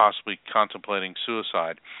is possibly contemplating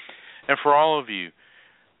suicide. And for all of you,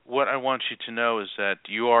 what I want you to know is that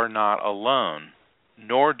you are not alone,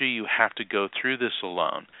 nor do you have to go through this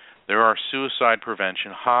alone. There are suicide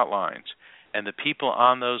prevention hotlines, and the people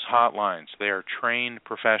on those hotlines, they are trained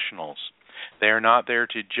professionals. They are not there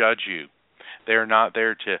to judge you. They are not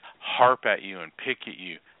there to harp at you and pick at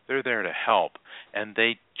you. They're there to help. And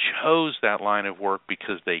they chose that line of work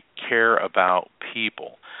because they care about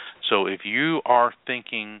people. So if you are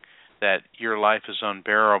thinking that your life is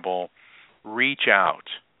unbearable, reach out.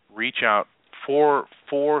 Reach out for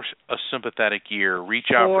a sympathetic ear.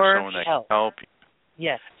 Reach out for someone that can help you.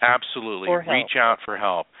 Yes. Absolutely. Reach out for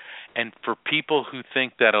help. And for people who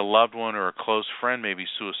think that a loved one or a close friend may be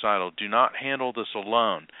suicidal, do not handle this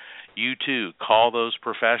alone. You too, call those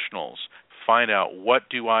professionals. Find out, what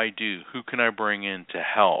do I do? Who can I bring in to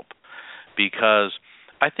help? Because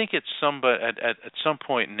I think at some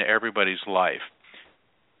point in everybody's life,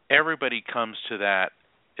 everybody comes to that,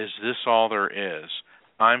 is this all there is?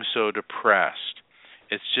 I'm so depressed.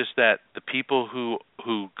 It's just that the people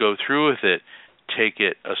who go through with it take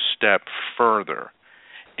it a step further.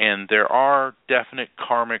 And there are definite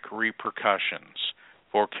karmic repercussions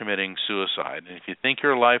for committing suicide. And if you think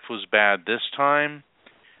your life was bad this time,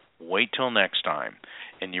 wait till next time.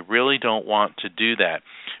 And you really don't want to do that,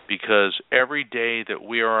 because every day that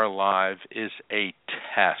we are alive is a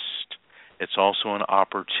test. It's also an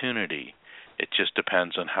opportunity. It just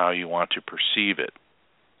depends on how you want to perceive it.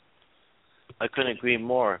 I couldn't agree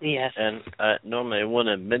more. Yes. And normally I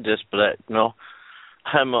wouldn't admit this, but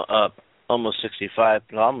I'm almost 65,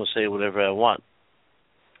 and I'm going to say whatever I want.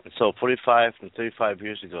 So 45 and 35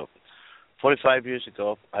 years ago. 45 years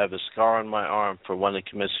ago, I have a scar on my arm for wanting to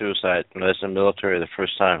commit suicide when I was in the military the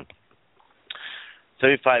first time.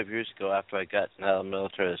 35 years ago, after I got out of the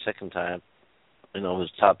military the second time, it was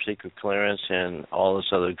top secret clearance and all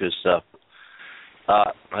this other good stuff.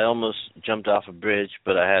 I almost jumped off a bridge,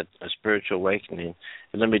 but I had a spiritual awakening.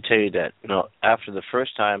 And let me tell you that, after the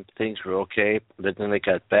first time, things were okay, but then they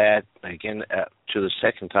got bad again to the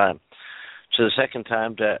second time. So the second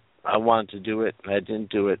time that I wanted to do it, and I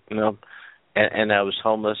didn't do it, and I was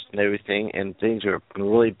homeless and everything, and things were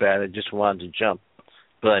really bad. I just wanted to jump,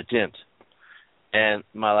 but I didn't. And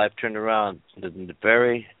my life turned around the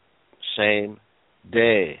very same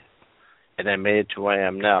day, and I made it to where I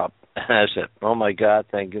am now. And I said, oh, my God,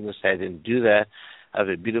 thank goodness I didn't do that. I have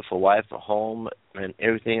a beautiful wife, a home, and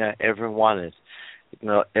everything I ever wanted. You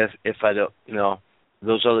know, if I don't, you know,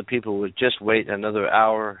 those other people would just wait another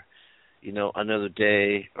hour, you know, another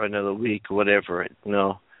day or another week or whatever, you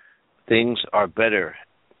know, things are better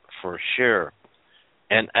for sure.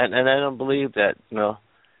 And I don't believe that, you know,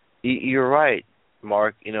 you're right,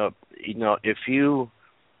 Mark. You know, if you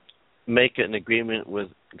make an agreement with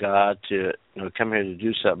God to, you know, come here to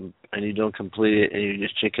do something and you don't complete it and you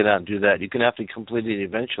just check it out and do that, you're going to have to complete it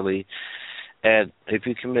eventually. And if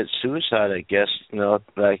you commit suicide, I guess, you know,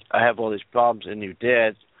 like I have all these problems and you're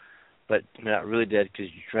dead, but you're not really dead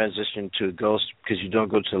because you transition to a ghost because you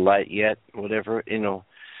don't go to the light yet, whatever, you know,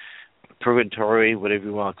 purgatory, whatever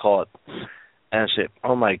you want to call it. And I said,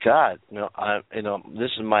 oh, my God,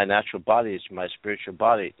 this is my natural body. It's my spiritual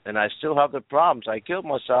body. And I still have the problems. I killed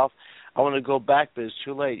myself. I want to go back, but it's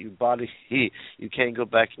too late. Your body, you can't go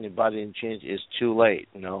back in your body and change. It's too late,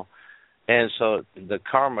 you know. And so the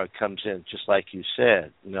karma comes in, just like you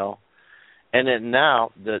said, you know. And then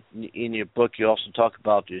now, in your book, you also talk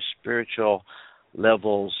about the spiritual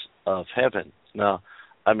levels of heaven. Now,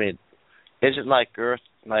 I mean, is it like Earth?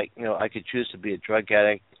 Like, you know, I could choose to be a drug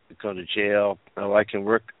addict, go to jail, or I can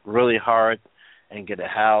work really hard and get a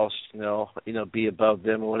house, you know, be above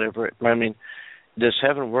them or whatever. I mean, does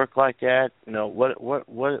heaven work like that? You know, what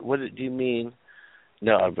do you mean?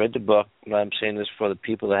 No, I've read the book, and I'm saying this for the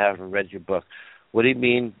people that haven't read your book. What do you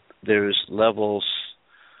mean there's levels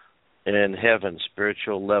in heaven,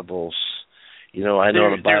 spiritual levels? You know, I know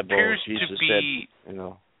in the Bible, Jesus said, you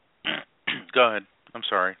know. Go ahead. I'm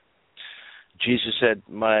sorry. Jesus said,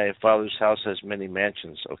 my Father's house has many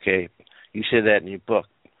mansions, okay? You say that in your book.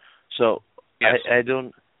 So yes. I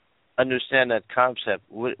don't understand that concept.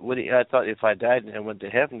 I thought if I died and went to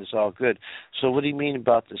heaven, it's all good. So what do you mean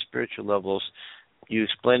about the spiritual levels? You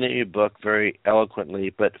explain it in your book very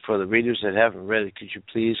eloquently, but for the readers that haven't read it, could you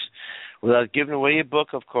please, without giving away your book,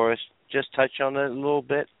 of course, just touch on it a little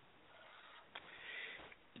bit?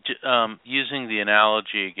 Using the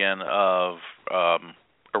analogy again of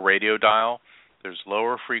a radio dial, there's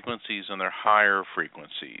lower frequencies and there are higher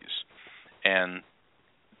frequencies. And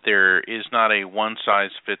there is not a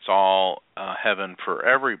one-size-fits-all heaven for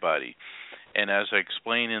everybody. And as I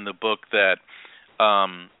explain in the book that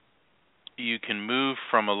you can move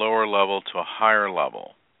from a lower level to a higher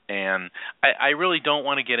level. And I really don't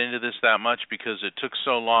want to get into this that much because it took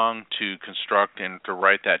so long to construct and to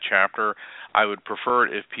write that chapter. I would prefer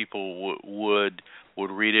it if people would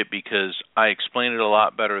read it because I explain it a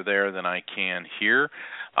lot better there than I can here.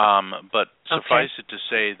 But suffice it to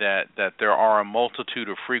say that there are a multitude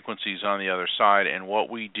of frequencies on the other side, and what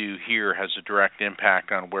we do here has a direct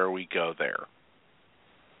impact on where we go there.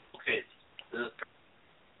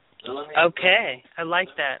 Okay, I like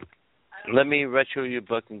that. Let me retro your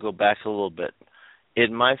book and go back a little bit.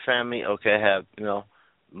 In my family, I have, you know,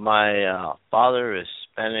 my father is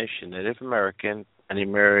Spanish and Native American, and he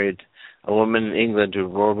married a woman in England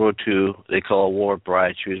during World War II. They call her a war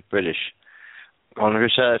bride. She was British. On her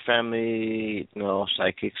side of the family, you know,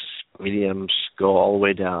 psychics, mediums go all the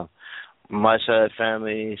way down. My side of the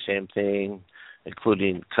family, same thing,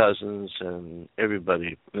 including cousins and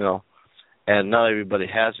everybody, you know. And not everybody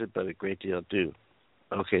has it, but a great deal do.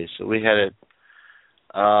 Okay, so we had it.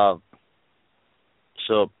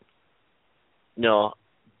 So, you know,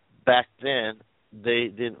 back then, they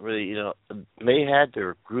didn't really, you know, they had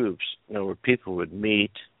their groups, you know, where people would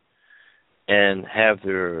meet and have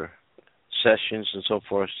their sessions and so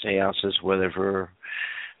forth, seances, whatever.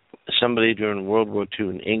 Somebody during World War II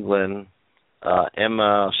in England,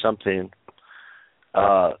 Emma something,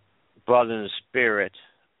 brought in a spirit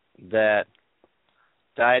that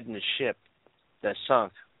died in a ship that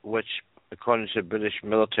sunk, which, according to the British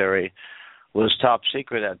military, was top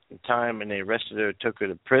secret at the time, and they arrested her, took her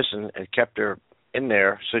to prison, and kept her in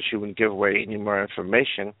there so she wouldn't give away any more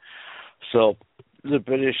information. So the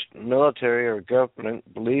British military or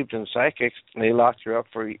government believed in psychics, and they locked her up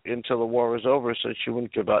until the war was over so she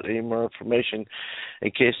wouldn't give out any more information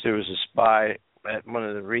in case there was a spy at one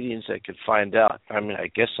of the readings that could find out. I mean, I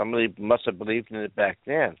guess somebody must have believed in it back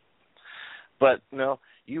then. But, you know,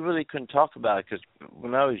 you really couldn't talk about it because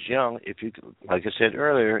when I was young, if you, like I said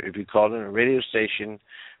earlier, if you called in a radio station,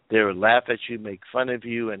 they would laugh at you, make fun of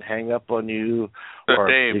you, and hang up on you. So or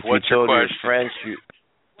Dave, if what's you told your your friends,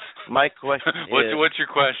 my question is... What's your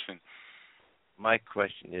question? My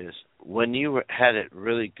question is, when you had it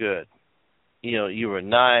really good, you were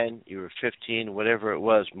 9, you were 15, whatever it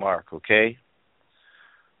was, Mark, okay?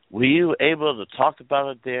 Were you able to talk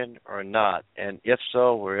about it then or not? And if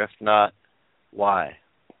so, or if not, why?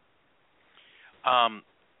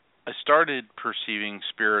 I started perceiving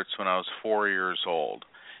spirits when I was 4 years old,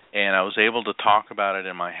 and I was able to talk about it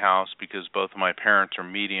in my house because both of my parents are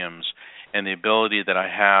mediums, and the ability that I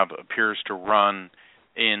have appears to run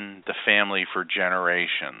in the family for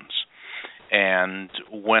generations. And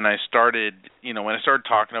when I started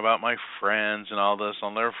talking about my friends and all this,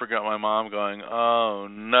 I'll never forget my mom going, "Oh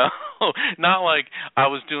no," not like I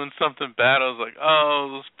was doing something bad. I was like,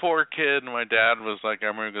 "Oh, this poor kid," and my dad was like, I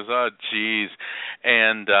remember he goes, "Oh, geez,"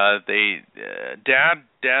 and Dad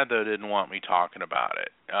though didn't want me talking about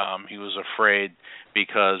it. He was afraid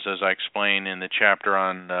because, as I explained in the chapter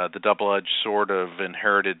on the double-edged sword of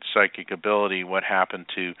inherited psychic ability, what happened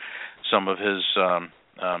to some of his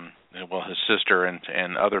his sister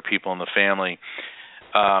and other people in the family.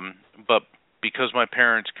 But because my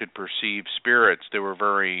parents could perceive spirits, they were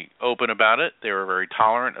very open about it, they were very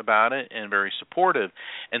tolerant about it, and very supportive.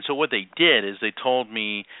 And so what they did is they told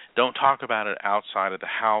me, don't talk about it outside of the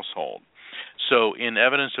household. So in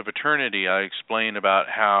Evidence of Eternity, I explain about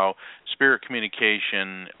how spirit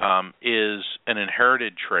communication is an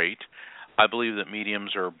inherited trait. I believe that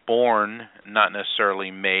mediums are born, not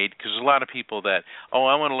necessarily made, because there's a lot of people that, I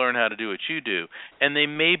want to learn how to do what you do, and they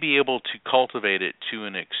may be able to cultivate it to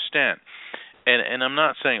an extent. And I'm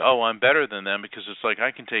not saying, I'm better than them, because it's like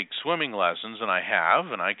I can take swimming lessons, and I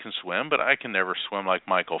have, and I can swim, but I can never swim like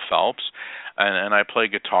Michael Phelps. And I play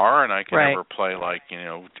guitar, and I can never play like,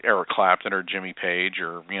 Eric Clapton or Jimmy Page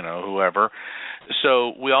or, whoever.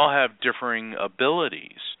 So we all have differing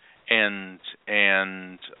abilities. And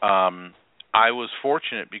I was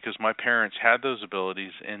fortunate because my parents had those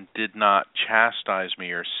abilities and did not chastise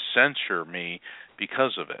me or censure me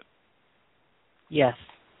because of it. Yes,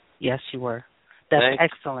 you were. That's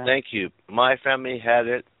excellent. Thank you. My family had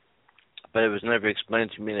it, but it was never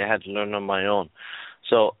explained to me, and I had to learn on my own.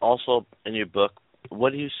 So also in your book,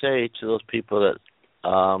 what do you say to those people that,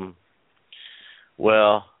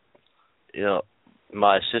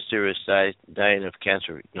 my sister is dying of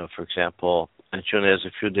cancer, for example, and she only has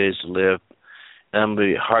a few days to live, and I'm going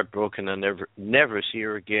to be heartbroken and never see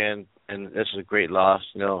her again, and this is a great loss.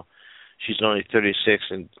 She's only 36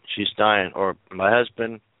 and she's dying. Or my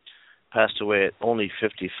husband passed away at only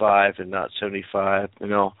 55 and not 75.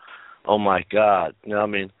 Oh my God.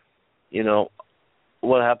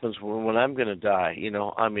 What happens when I'm going to die?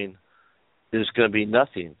 There's going to be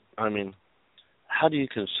nothing. How do you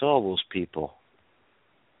console those people?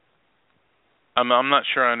 I'm not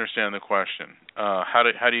sure I understand the question. How do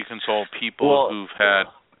you console people who've had?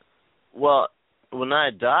 Well, when I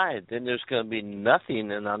die, then there's going to be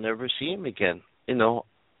nothing, and I'll never see him again.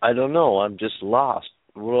 I don't know. I'm just lost.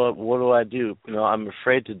 What do I do? I'm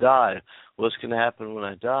afraid to die. What's going to happen when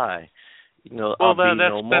I die? I'll be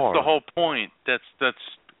no more. That's the whole point. That's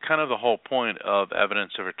kind of the whole point of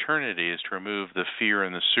Evidence of Eternity, is to remove the fear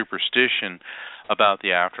and the superstition about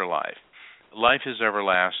the afterlife. Life is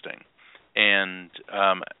everlasting. And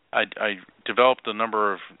I developed a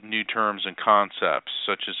number of new terms and concepts,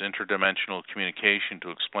 such as interdimensional communication,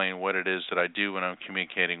 to explain what it is that I do when I'm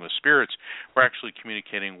communicating with spirits. We're actually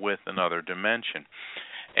communicating with another dimension.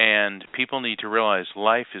 And people need to realize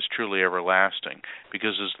life is truly everlasting,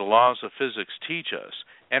 because as the laws of physics teach us,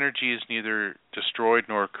 energy is neither destroyed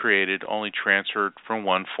nor created, only transferred from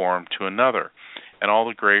one form to another. And all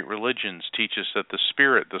the great religions teach us that the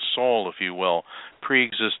spirit, the soul, if you will,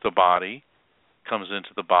 pre-exists the body, comes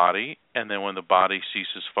into the body, and then when the body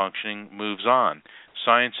ceases functioning, moves on.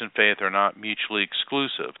 Science and faith are not mutually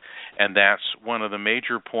exclusive, and that's one of the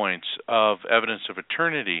major points of Evidence of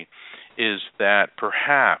Eternity, is that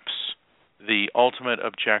perhaps the ultimate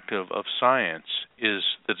objective of science is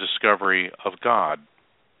the discovery of God.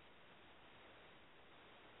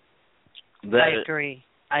 I agree.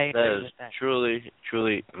 That is with that. truly,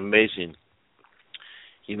 truly amazing.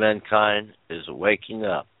 Humankind is waking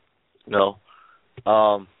up.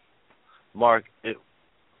 Mark,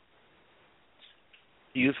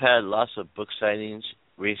 you've had lots of book signings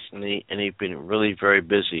recently, and you've been really very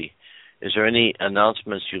busy. Is there any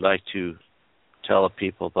announcements you'd like to tell the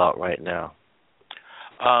people about right now?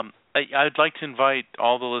 I'd like to invite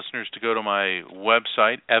all the listeners to go to my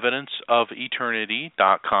website,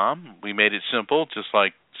 evidenceofeternity.com. We made it simple, just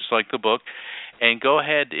like the book. And go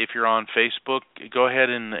ahead, if you're on Facebook, go ahead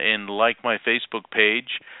and like my Facebook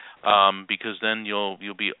page, because then you'll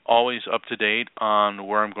be always up to date on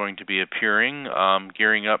where I'm going to be appearing.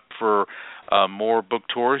 Gearing up for more book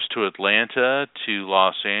tours to Atlanta, to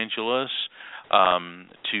Los Angeles,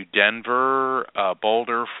 to Denver,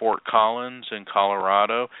 Boulder, Fort Collins in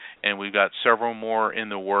Colorado, and we've got several more in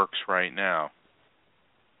the works right now.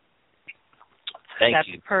 That's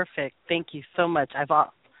perfect. Thank you so much.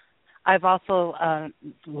 I've also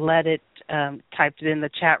let it typed it in the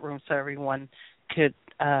chat room so everyone could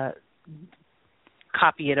copy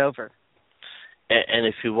it over. And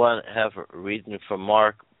if you want to have a reading from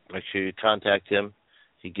Mark, make sure you contact him.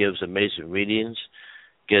 He gives amazing readings.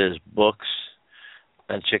 Get his books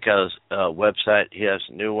and check out his website. He has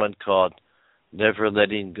a new one called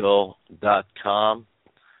neverlettinggo.com.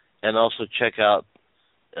 And also check out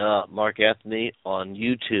Mark Anthony on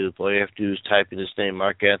YouTube. All you have to do is type in his name,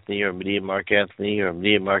 Mark Anthony, or Medium Mark Anthony, or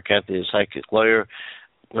Medium Mark Anthony, the Psychic Lawyer.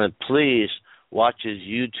 And please watch his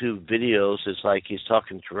YouTube videos. It's like he's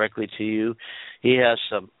talking directly to you. He has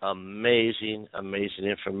some amazing, amazing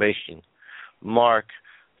information. Mark,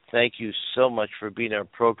 thank you so much for being on our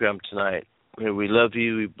program tonight. We love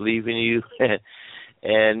you. We believe in you.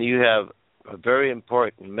 And you have a very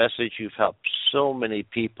important message. You've helped so many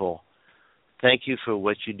people. Thank you for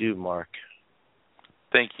what you do, Mark.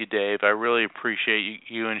 Thank you, Dave. I really appreciate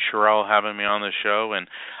you and Sherelle having me on the show, and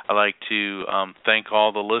I'd like to thank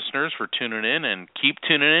all the listeners for tuning in, and keep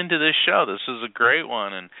tuning in to this show. This is a great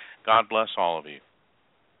one, and God bless all of you.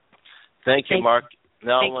 Thank you, Mark.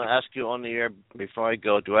 Now I want to ask you on the air before I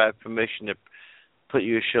go, do I have permission to put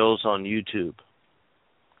your shows on YouTube?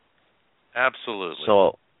 Absolutely.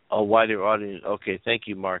 So a wider audience. Okay, thank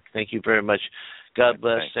you, Mark. Thank you very much. God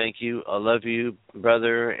bless. Thank you. I love you,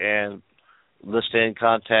 brother, and let's stay in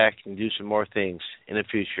contact and do some more things in the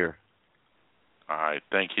future. All right.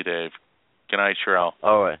 Thank you, Dave. Good night, Sherelle.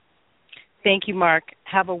 All right. Thank you, Mark.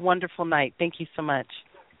 Have a wonderful night. Thank you so much.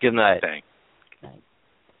 Good night. Thanks.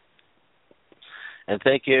 And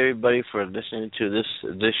thank you, everybody, for listening to this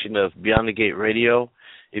edition of Beyond the Gate Radio.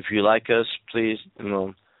 If you like us, please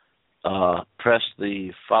press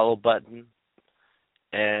the follow button.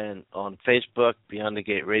 And on Facebook, Beyond the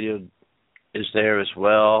Gate Radio is there as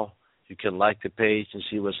well. You can like the page and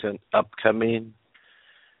see what's upcoming.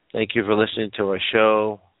 Thank you for listening to our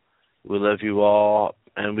show. We love you all.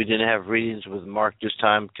 And we didn't have readings with Mark this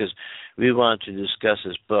time because we wanted to discuss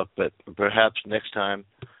his book, but perhaps next time.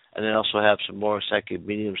 And then also have some more psychic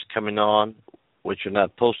mediums coming on, which are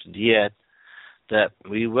not posted yet, that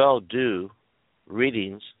we will do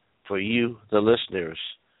readings for you, the listeners.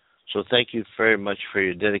 So thank you very much for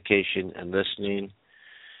your dedication and listening.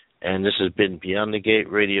 And this has been Beyond the Gate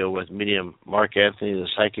Radio with medium Mark Anthony, the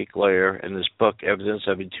Psychic Lawyer, and this book, Evidence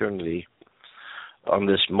of Eternity, on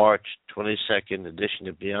this March 22nd edition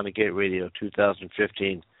of Beyond the Gate Radio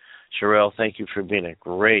 2015. Sherelle, thank you for being a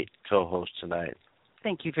great co-host tonight.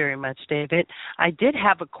 Thank you very much, David. I did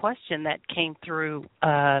have a question that came through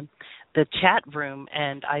the chat room,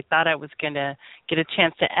 and I thought I was going to get a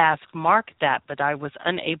chance to ask Mark that, but I was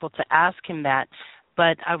unable to ask him that.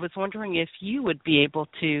 But I was wondering if you would be able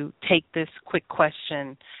to take this quick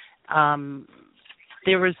question.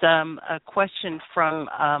 There was a question from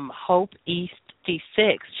Hope East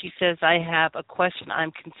 56. She says, I have a question.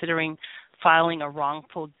 I'm considering filing a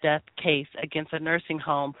wrongful death case against a nursing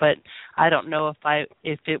home, but I don't know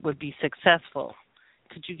if it would be successful.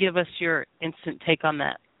 Could you give us your instant take on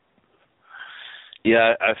that?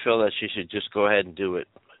 Yeah, I feel that she should just go ahead and do it.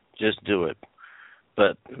 Just do it.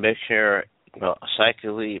 But make sure,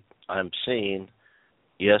 psychically, I'm seeing,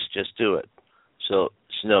 yes, just do it. So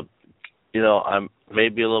I'm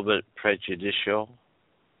maybe a little bit prejudicial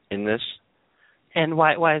in this. And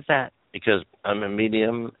why is that? Because I'm a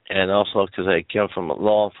medium, and also because I come from a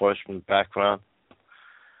law enforcement background.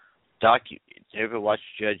 Doc, you ever watch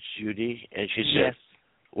Judge Judy? And she said, yes.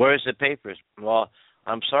 Where's the papers? Well,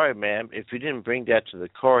 I'm sorry, ma'am. If you didn't bring that to the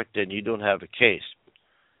court, then you don't have a case.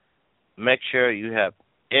 Make sure you have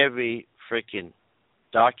every freaking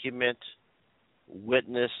document,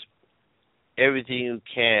 witness, everything you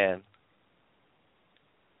can.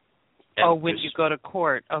 When you go to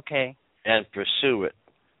court, okay. And pursue it.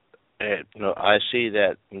 And, I see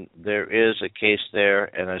that there is a case there,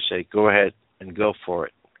 and I say, go ahead and go for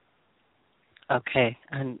it. Okay,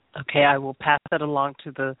 I will pass that along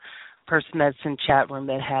to the person that's in chat room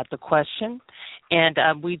that had the question.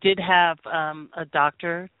 And we did have a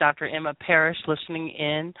Dr. Emma Parrish, listening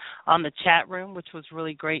in on the chat room, which was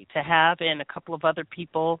really great to have, and a couple of other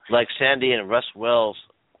people. Like Sandy and Russ Wells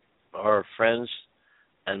are friends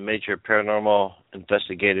and major paranormal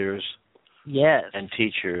investigators. Yes. And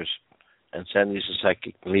teachers. And Sandy's a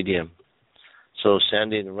psychic medium. So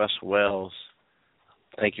Sandy and Russ Wells,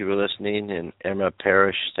 thank you for listening. And Emma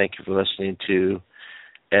Parrish, thank you for listening too.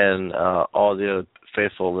 And all the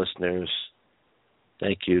faithful listeners,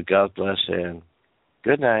 Thank you. God bless, and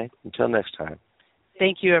good night. Until next time.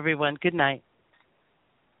 Thank you, everyone. Good night.